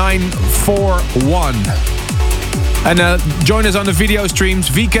ASOT941. And join us on the video streams,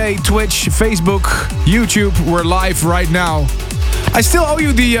 VK, Twitch, Facebook, YouTube. We're live right now. I still owe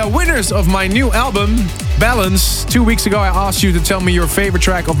you the winners of my new album, Balance. 2 weeks ago, I asked you to tell me your favorite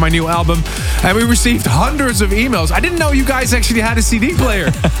track of my new album, and we received hundreds of emails. I didn't know you guys actually had a CD player,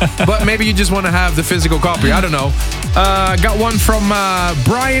 but maybe you just want to have the physical copy. I don't know. Got one from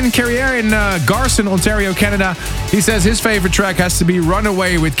Brian Carrier in Garson, Ontario, Canada. He says his favorite track has to be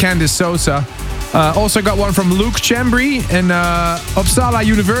Runaway with Candice Sosa. Also got one from Luke Chambry in Uppsala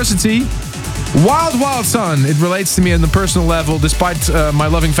University. Wild, wild son. It relates to me on the personal level. Despite my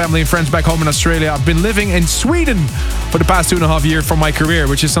loving family and friends back home in Australia, I've been living in Sweden for the past 2.5 years for my career,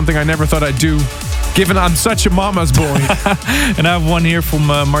 which is something I never thought I'd do, given I'm such a mama's boy. And I have one here from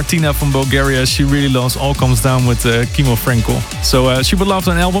Martina from Bulgaria. She really loves All Comes Down with Kimo Frenkel. So she would love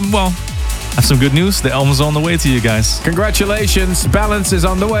an album. Well, I have some good news. The album's on the way to you guys. Congratulations. Balance is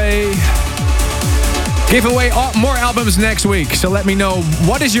on the way. Give away more albums next week. So let me know,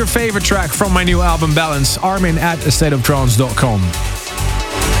 what is your favorite track from my new album, Balance? Armin@astateoftrance.com.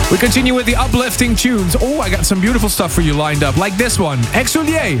 We continue with the uplifting tunes. Oh, I got some beautiful stuff for you lined up, like this one.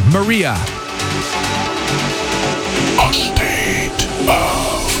 Exulier, Maria. A State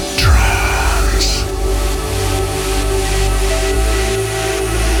of Trance.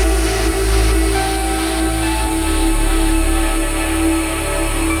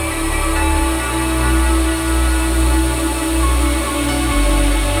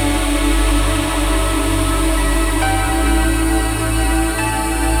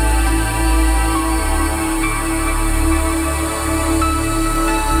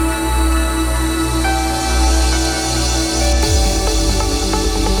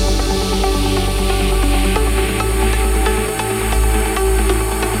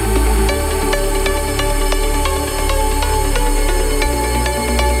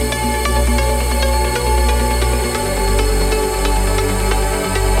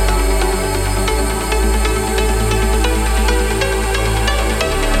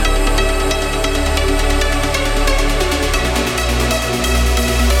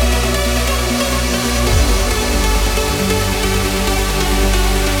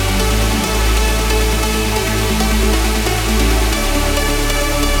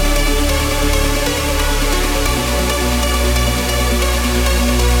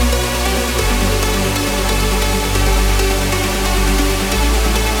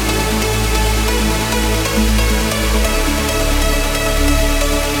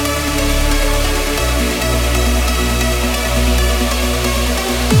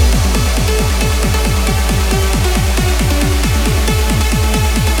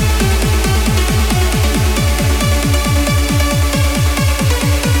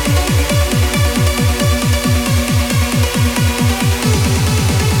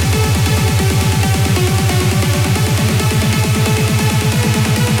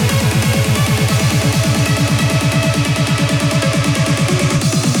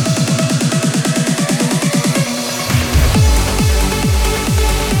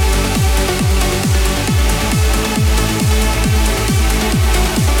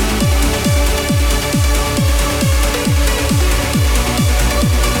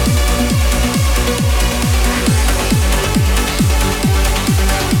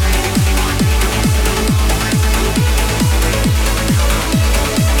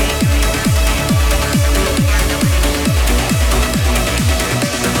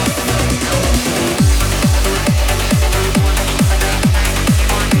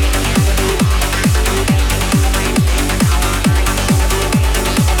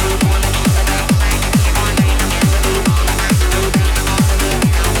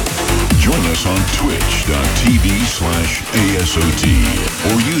 twitch.tv/ASOT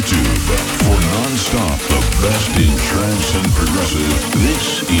or YouTube for non-stop the best in trance and progressive. This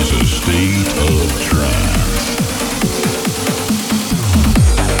is a state of trance.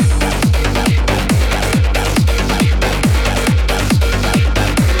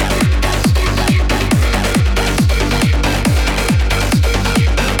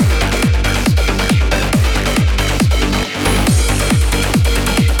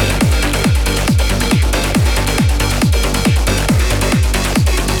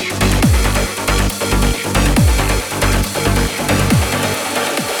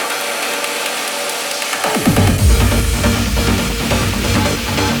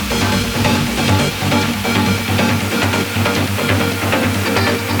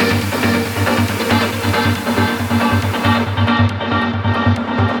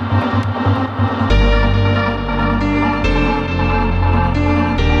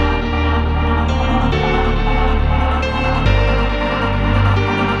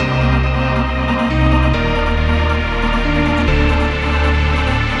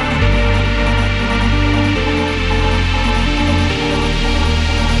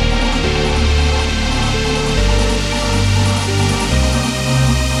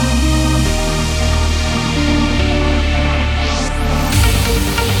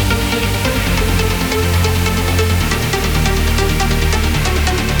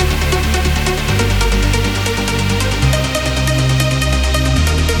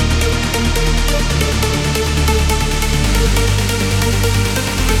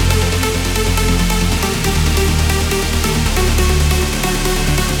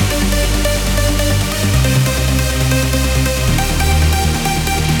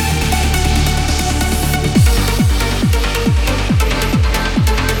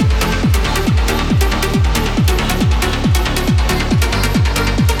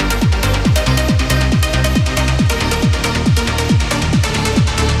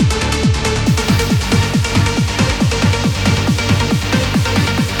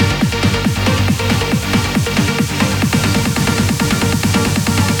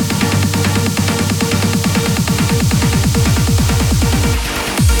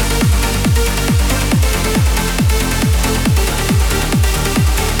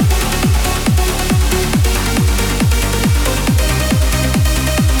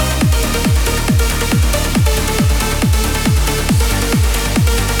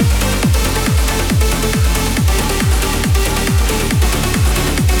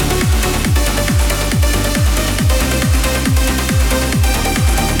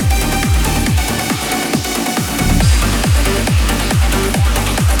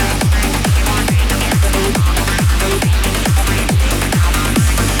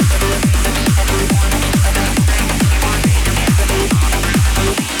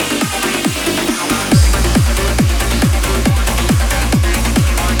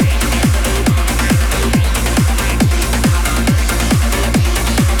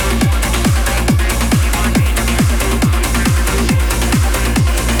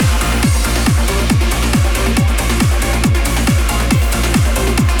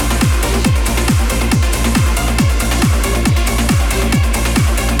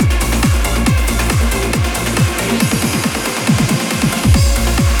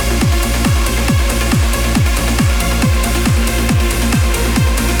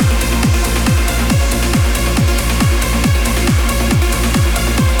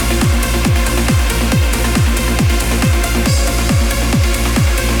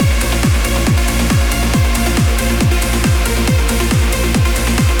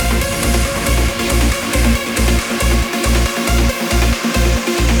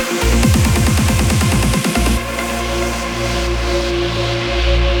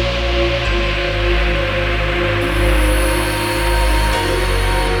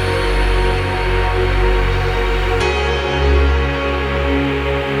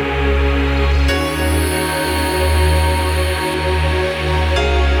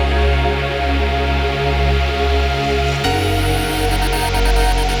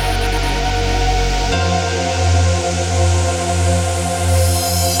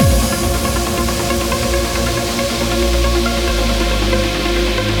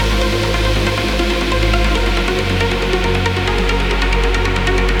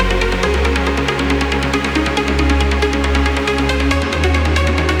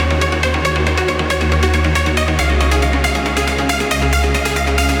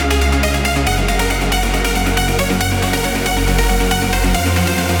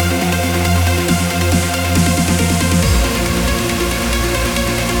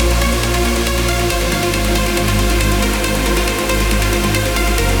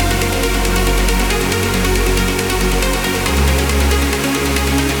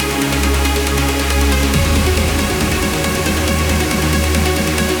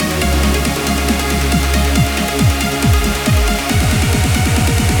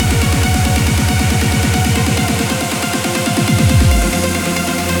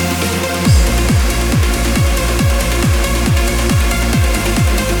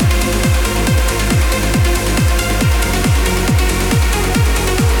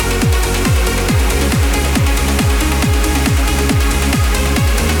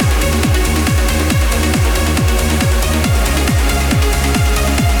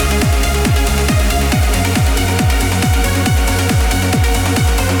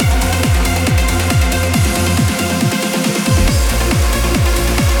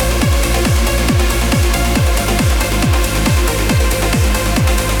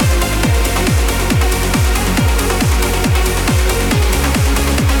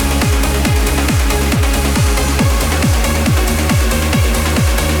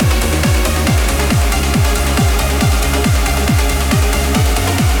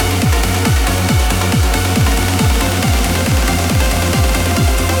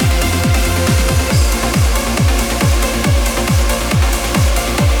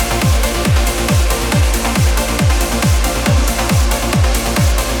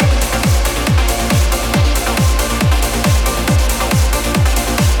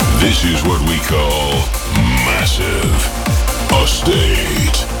 call massive. A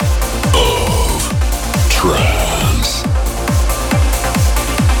state of trance.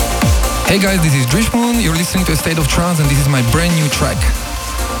 Hey guys, this is Drishmoon. You're listening to A State of Trance, and this is my brand new track.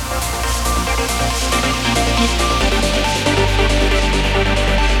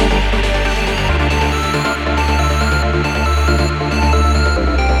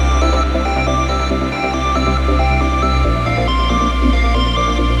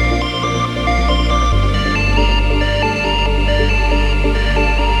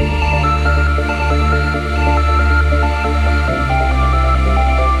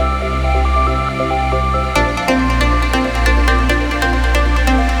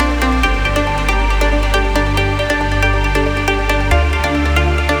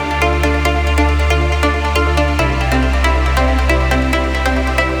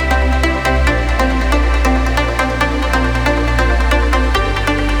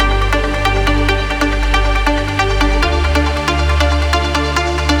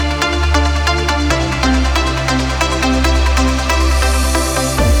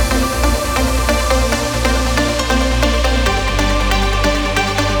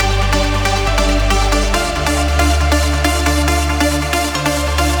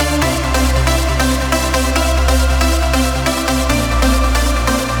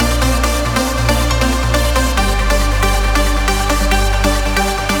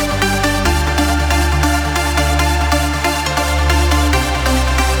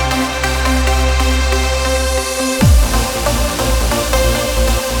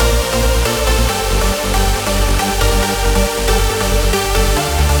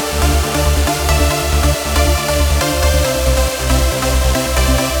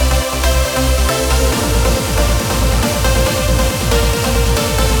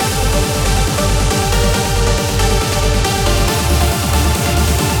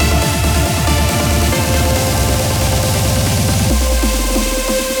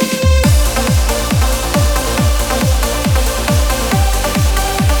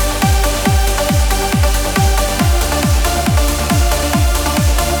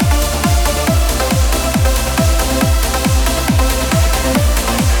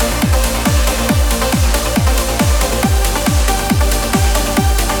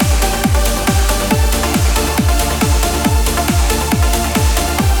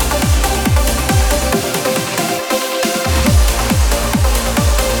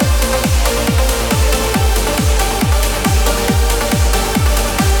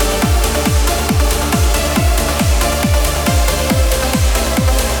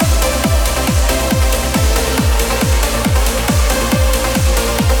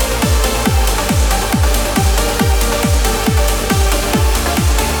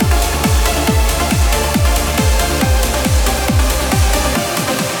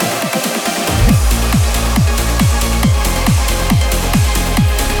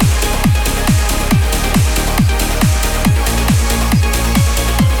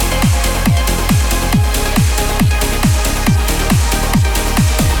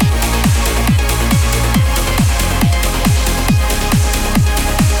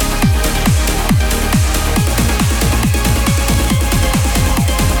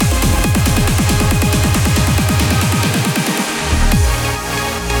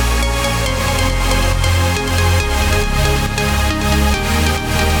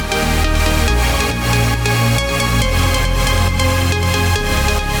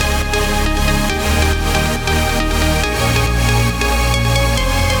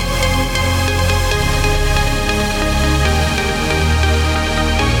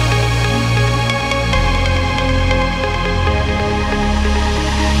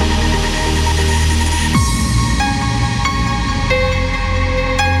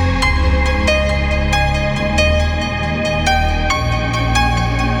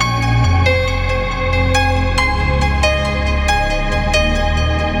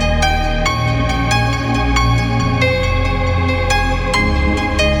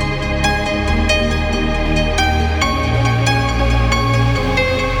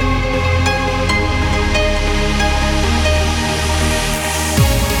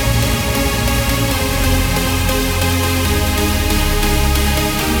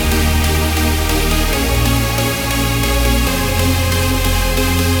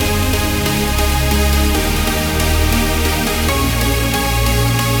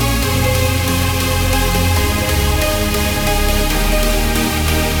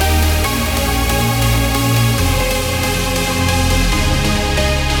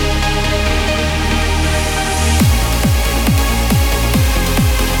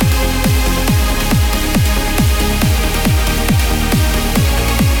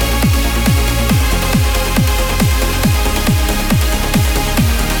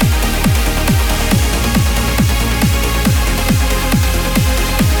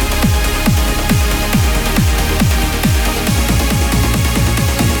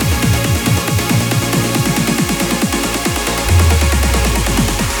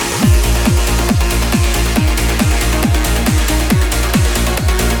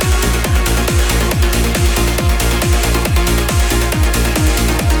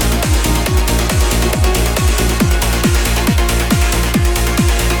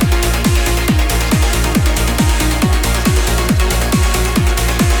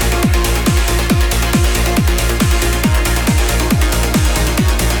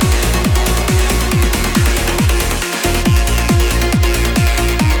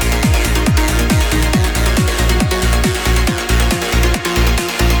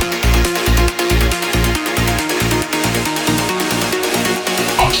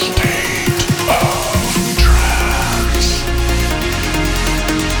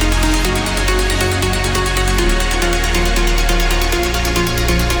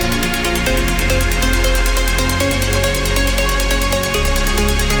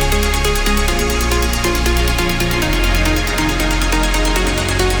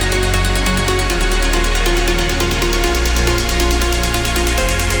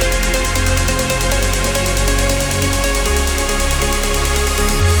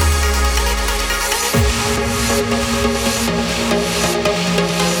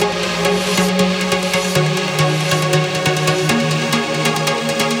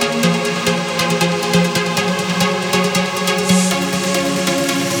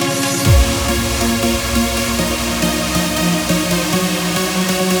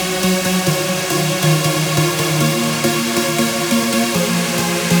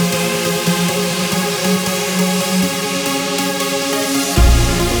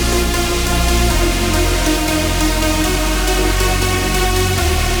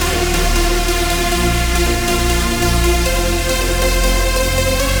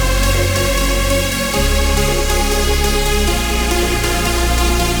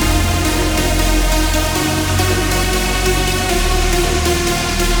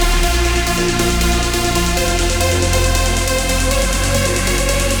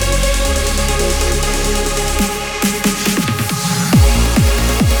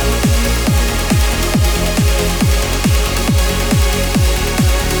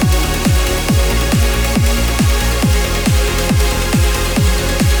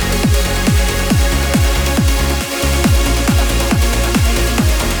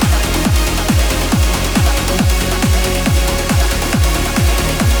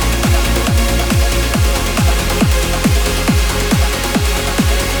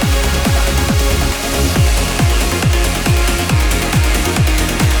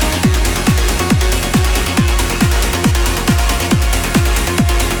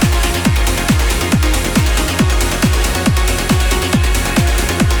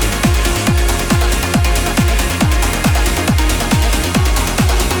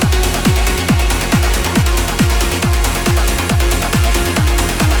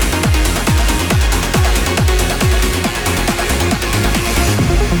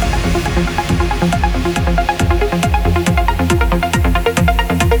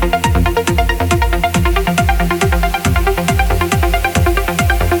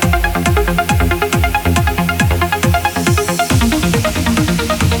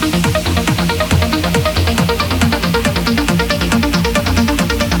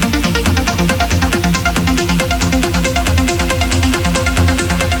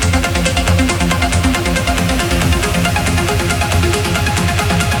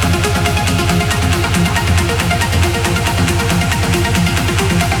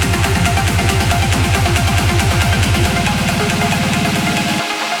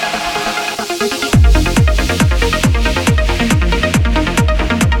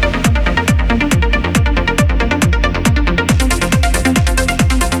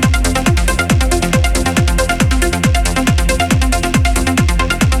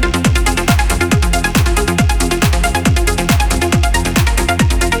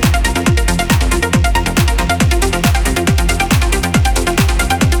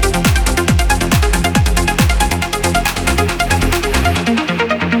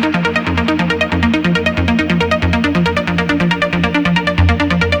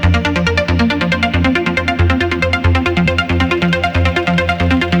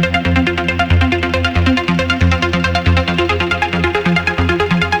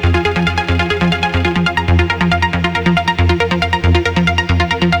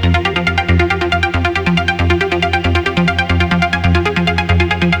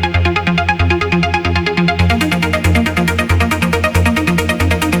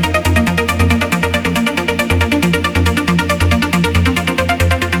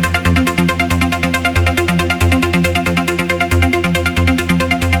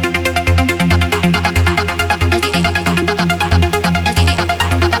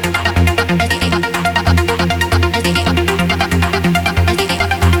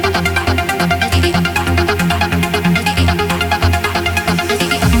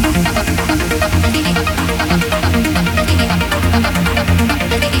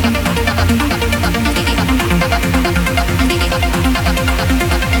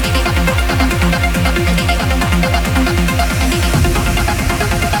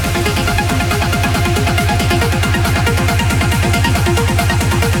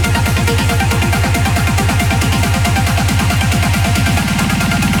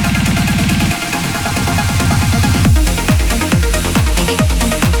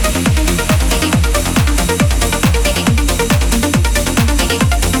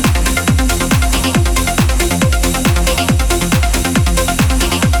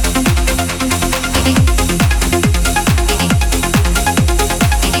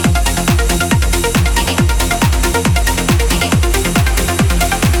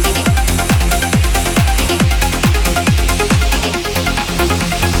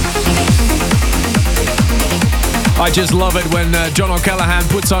 I just love it when John O'Callaghan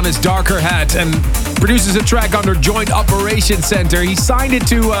puts on his darker hat and produces a track under Joint Operations Center. He signed it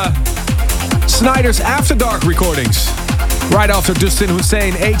to Snyder's After Dark recordings. Right after Dustin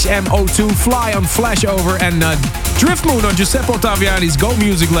Hussein, HMO2, Fly on Flashover, and Drift Moon on Giuseppe Ottaviani's Go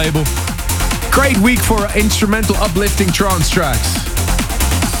Music label. Great week for instrumental uplifting trance tracks.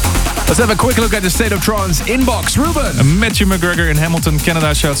 Let's have a quick look at the State of Trance inbox. Ruben. Matthew McGregor in Hamilton,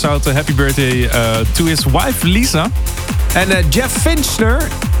 Canada shouts out a happy birthday to his wife Lisa. And Jeff Finchner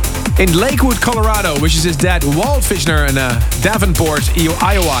in Lakewood, Colorado, wishes his dad Walt Finchner in Davenport,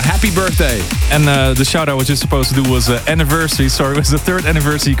 Iowa. Happy birthday. And the shout out which you're supposed to do was anniversary. Sorry, it was the 3rd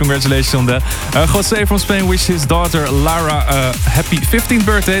anniversary. Congratulations on that. Jose from Spain wished his daughter Lara a happy 15th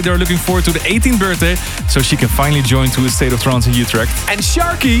birthday. They're looking forward to the 18th birthday so she can finally join to a State of Trance in Utrecht. And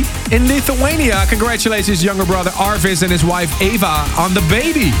Sharky in Lithuania congratulates his younger brother Arvis and his wife Eva on the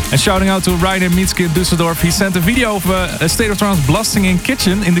baby. And shouting out to Rainer Mietske in Düsseldorf. He sent a video of a State of Trance blasting in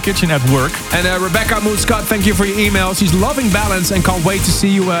the kitchen at work. And Rebecca Moon Scott, thank you for your email. She's loving Balance and can't wait to see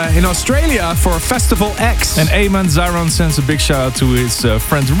you in Australia for Festival X. And Ayman Zyron sends a big shout out to his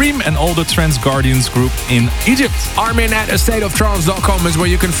friend Reem and all the Trance Guardians group in Egypt. Armin at astateoftrance.com is where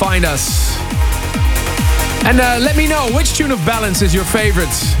you can find us. And let me know which tune of Balance is your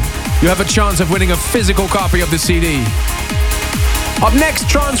favorite. You have a chance of winning a physical copy of the CD. Up next,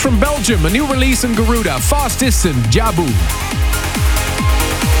 Trance from Belgium, a new release in Garuda, Fast Distant, Jabu.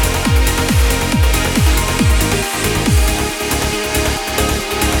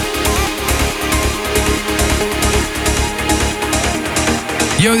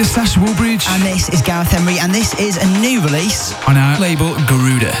 Yo, this is Sash Woolbridge. And this is Gareth Emery, and this is a new release on our label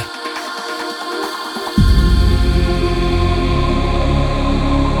Garuda.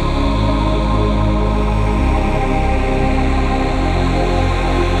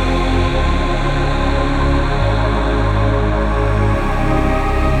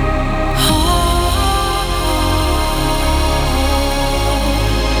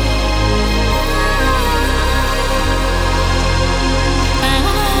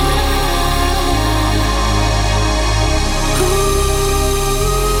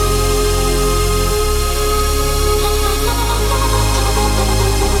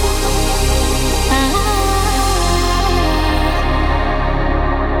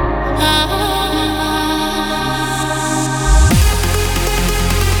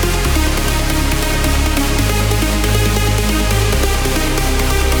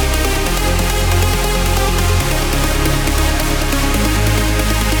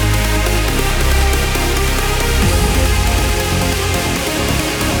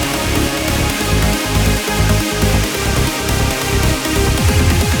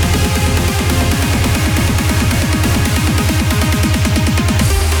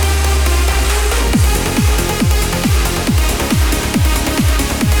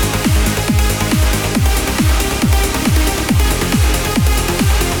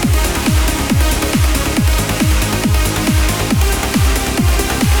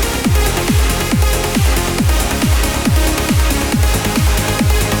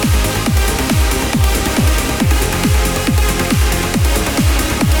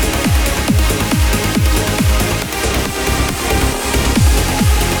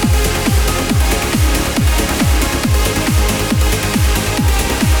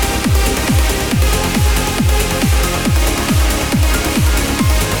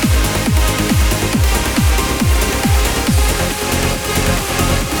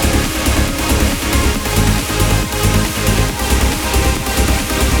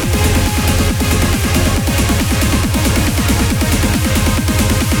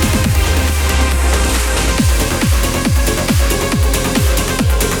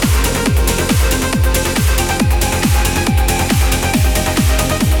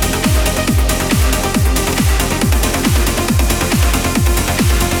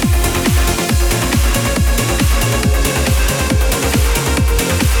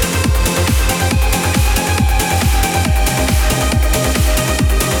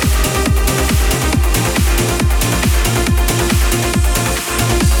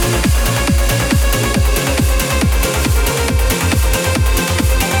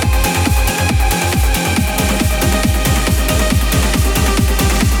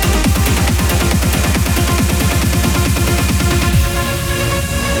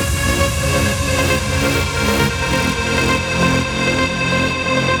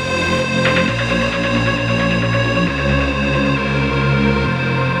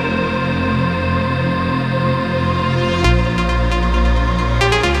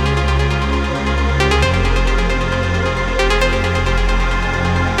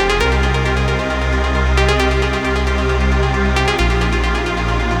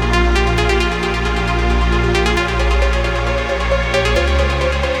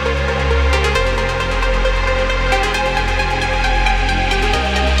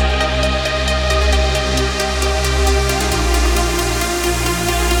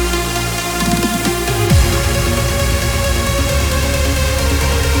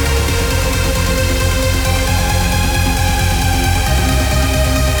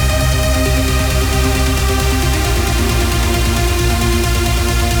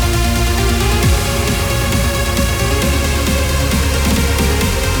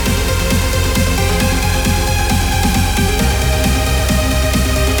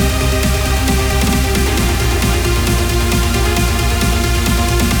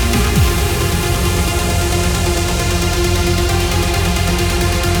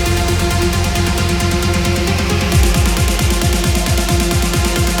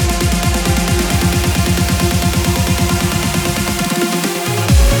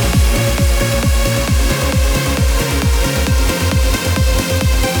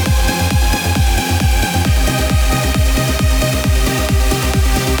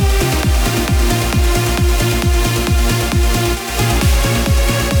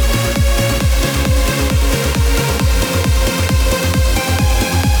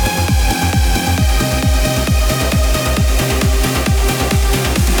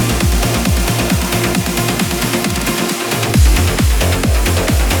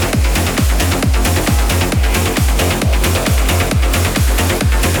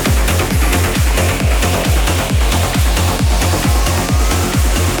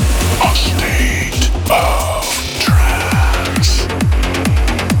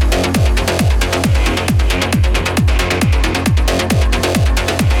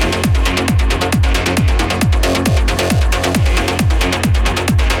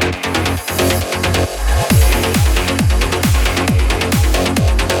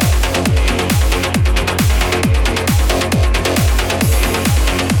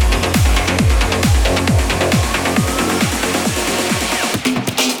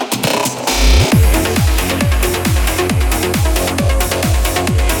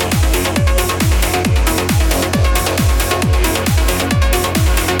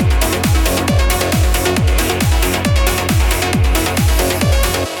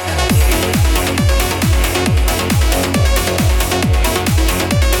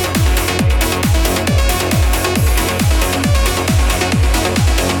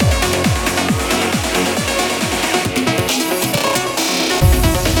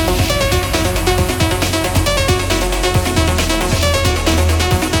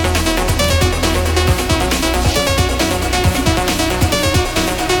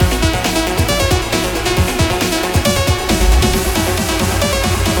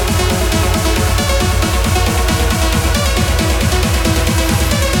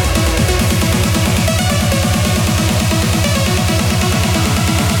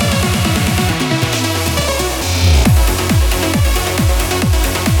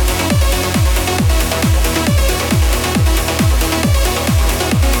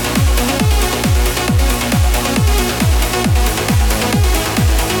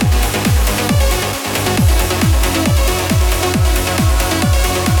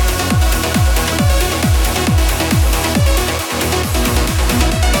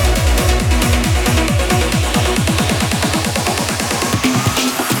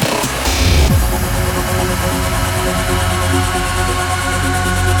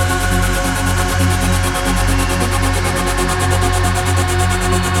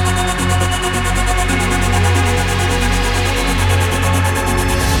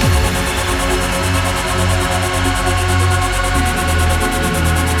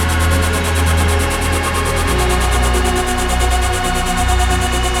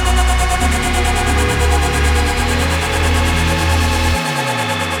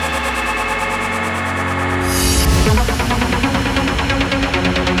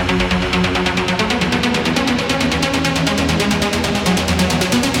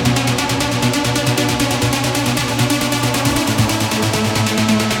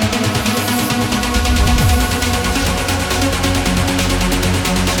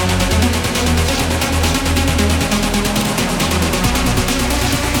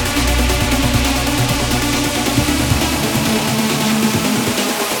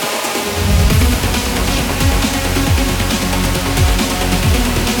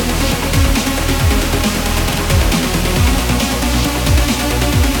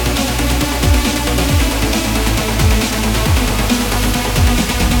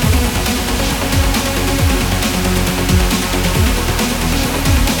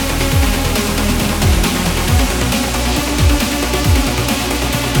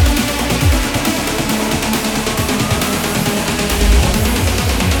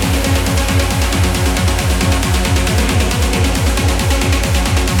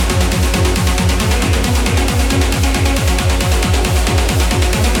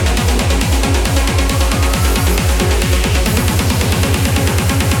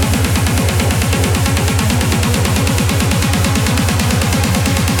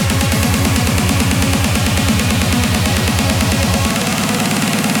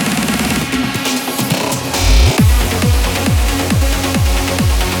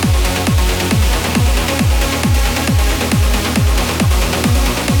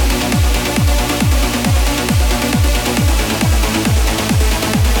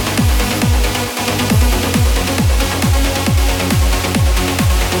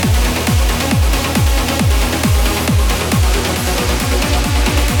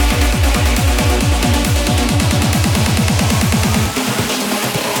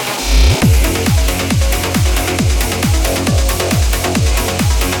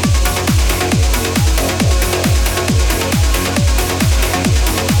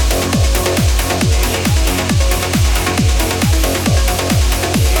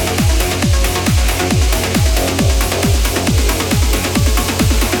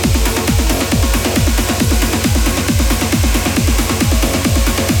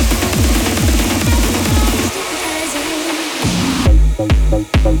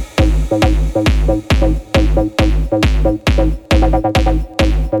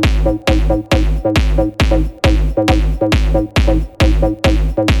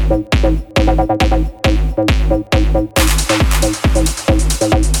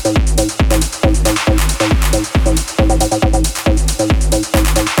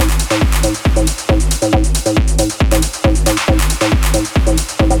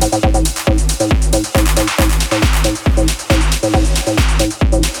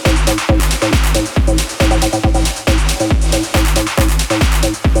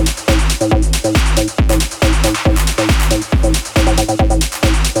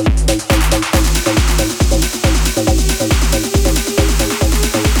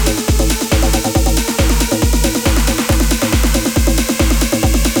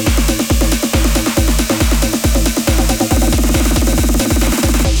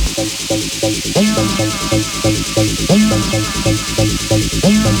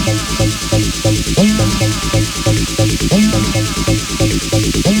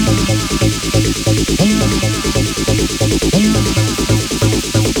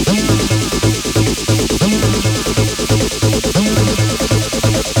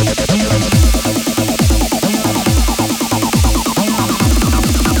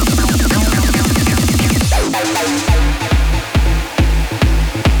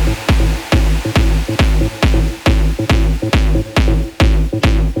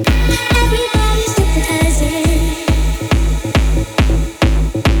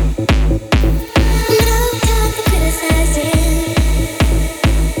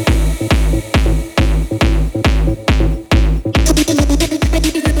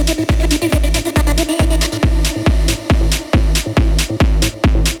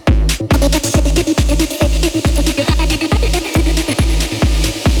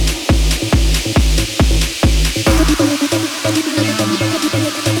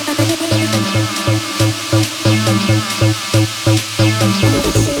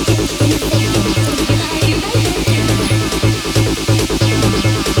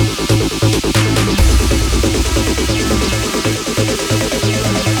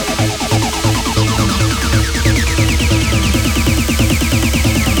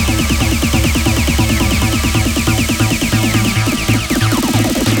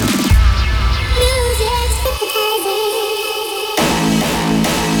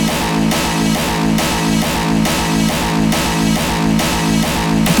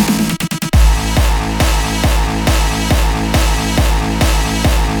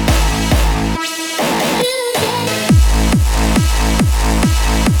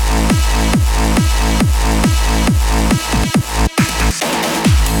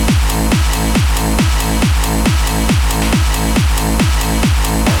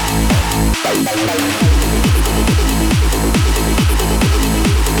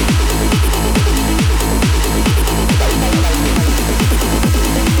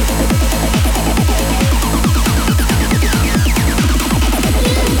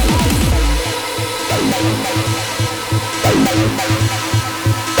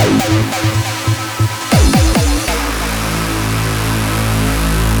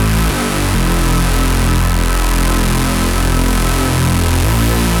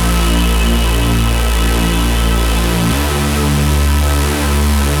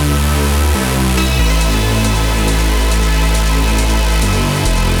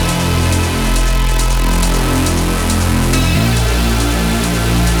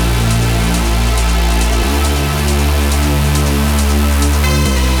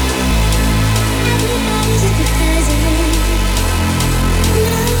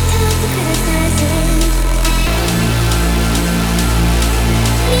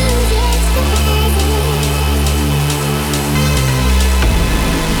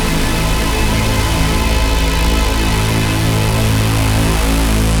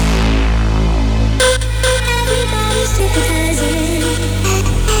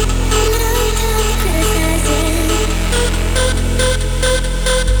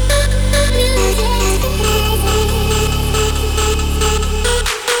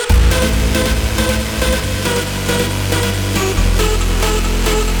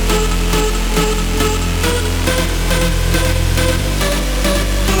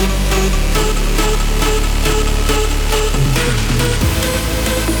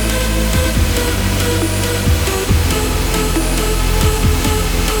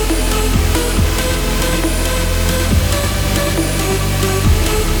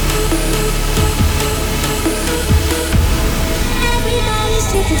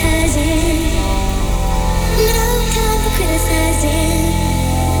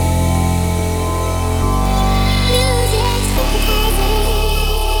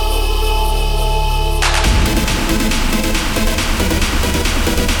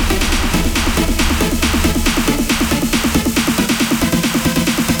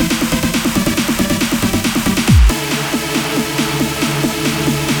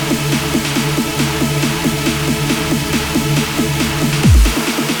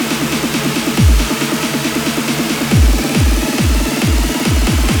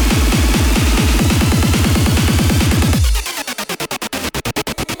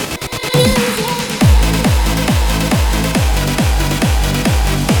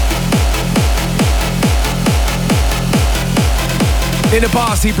 In the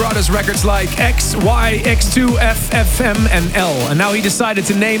past, he brought us records like X, Y, X2, F, FM, and L. And now he decided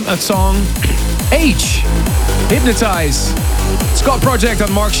to name a song H. Hypnotize. Scott Project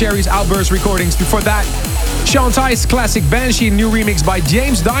on Mark Sherry's Outburst recordings. Before that, Sean Tice's classic Banshee, new remix by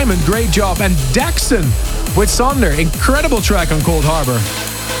James Diamond. Great job. And Daxton with Sonder. Incredible track on Cold Harbor.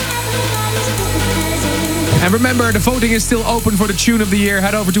 And remember, the voting is still open for the tune of the year.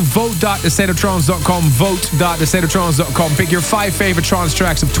 Head over to vote.thestateoftrance.com, vote.thestateoftrance.com. Pick your 5 favorite trance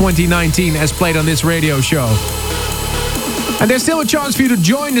tracks of 2019 as played on this radio show. And there's still a chance for you to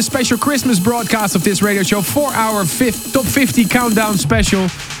join the special Christmas broadcast of this radio show, 4-hour top 50 countdown special.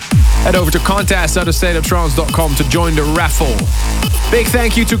 Head over to contest.thestateoftrance.com to join the raffle. Big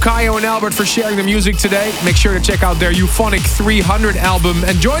thank you to Kaio and Albert for sharing the music today. Make sure to check out their Euphonic 300 album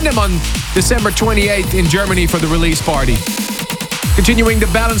and join them on December 28th in Germany for the release party. Continuing the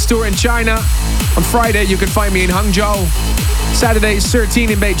Balance Tour in China. On Friday, you can find me in Hangzhou. Saturday, 13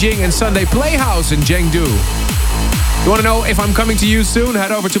 in Beijing, and Sunday, Playhouse in Chengdu. You want to know if I'm coming to you soon?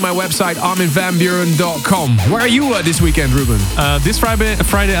 Head over to my website, arminvanburen.com. Where are you this weekend, Ruben? This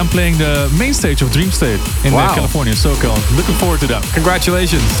Friday, I'm playing the main stage of Dream State in California, SoCal. Looking forward to that.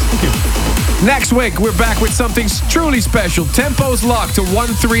 Congratulations. Thank you. Next week, we're back with something truly special. Tempos locked to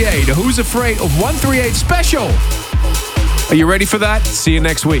 138. Who's Afraid of 138 special? Are you ready for that? See you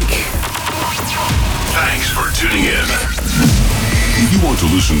next week. Thanks for tuning in. If you want to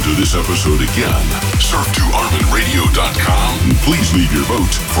listen to this episode again, surf to ArminRadio.com and please leave your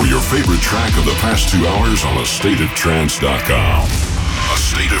vote for your favorite track of the past 2 hours on AstateOfTrance.com. A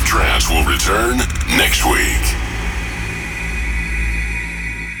State of Trance will return next week.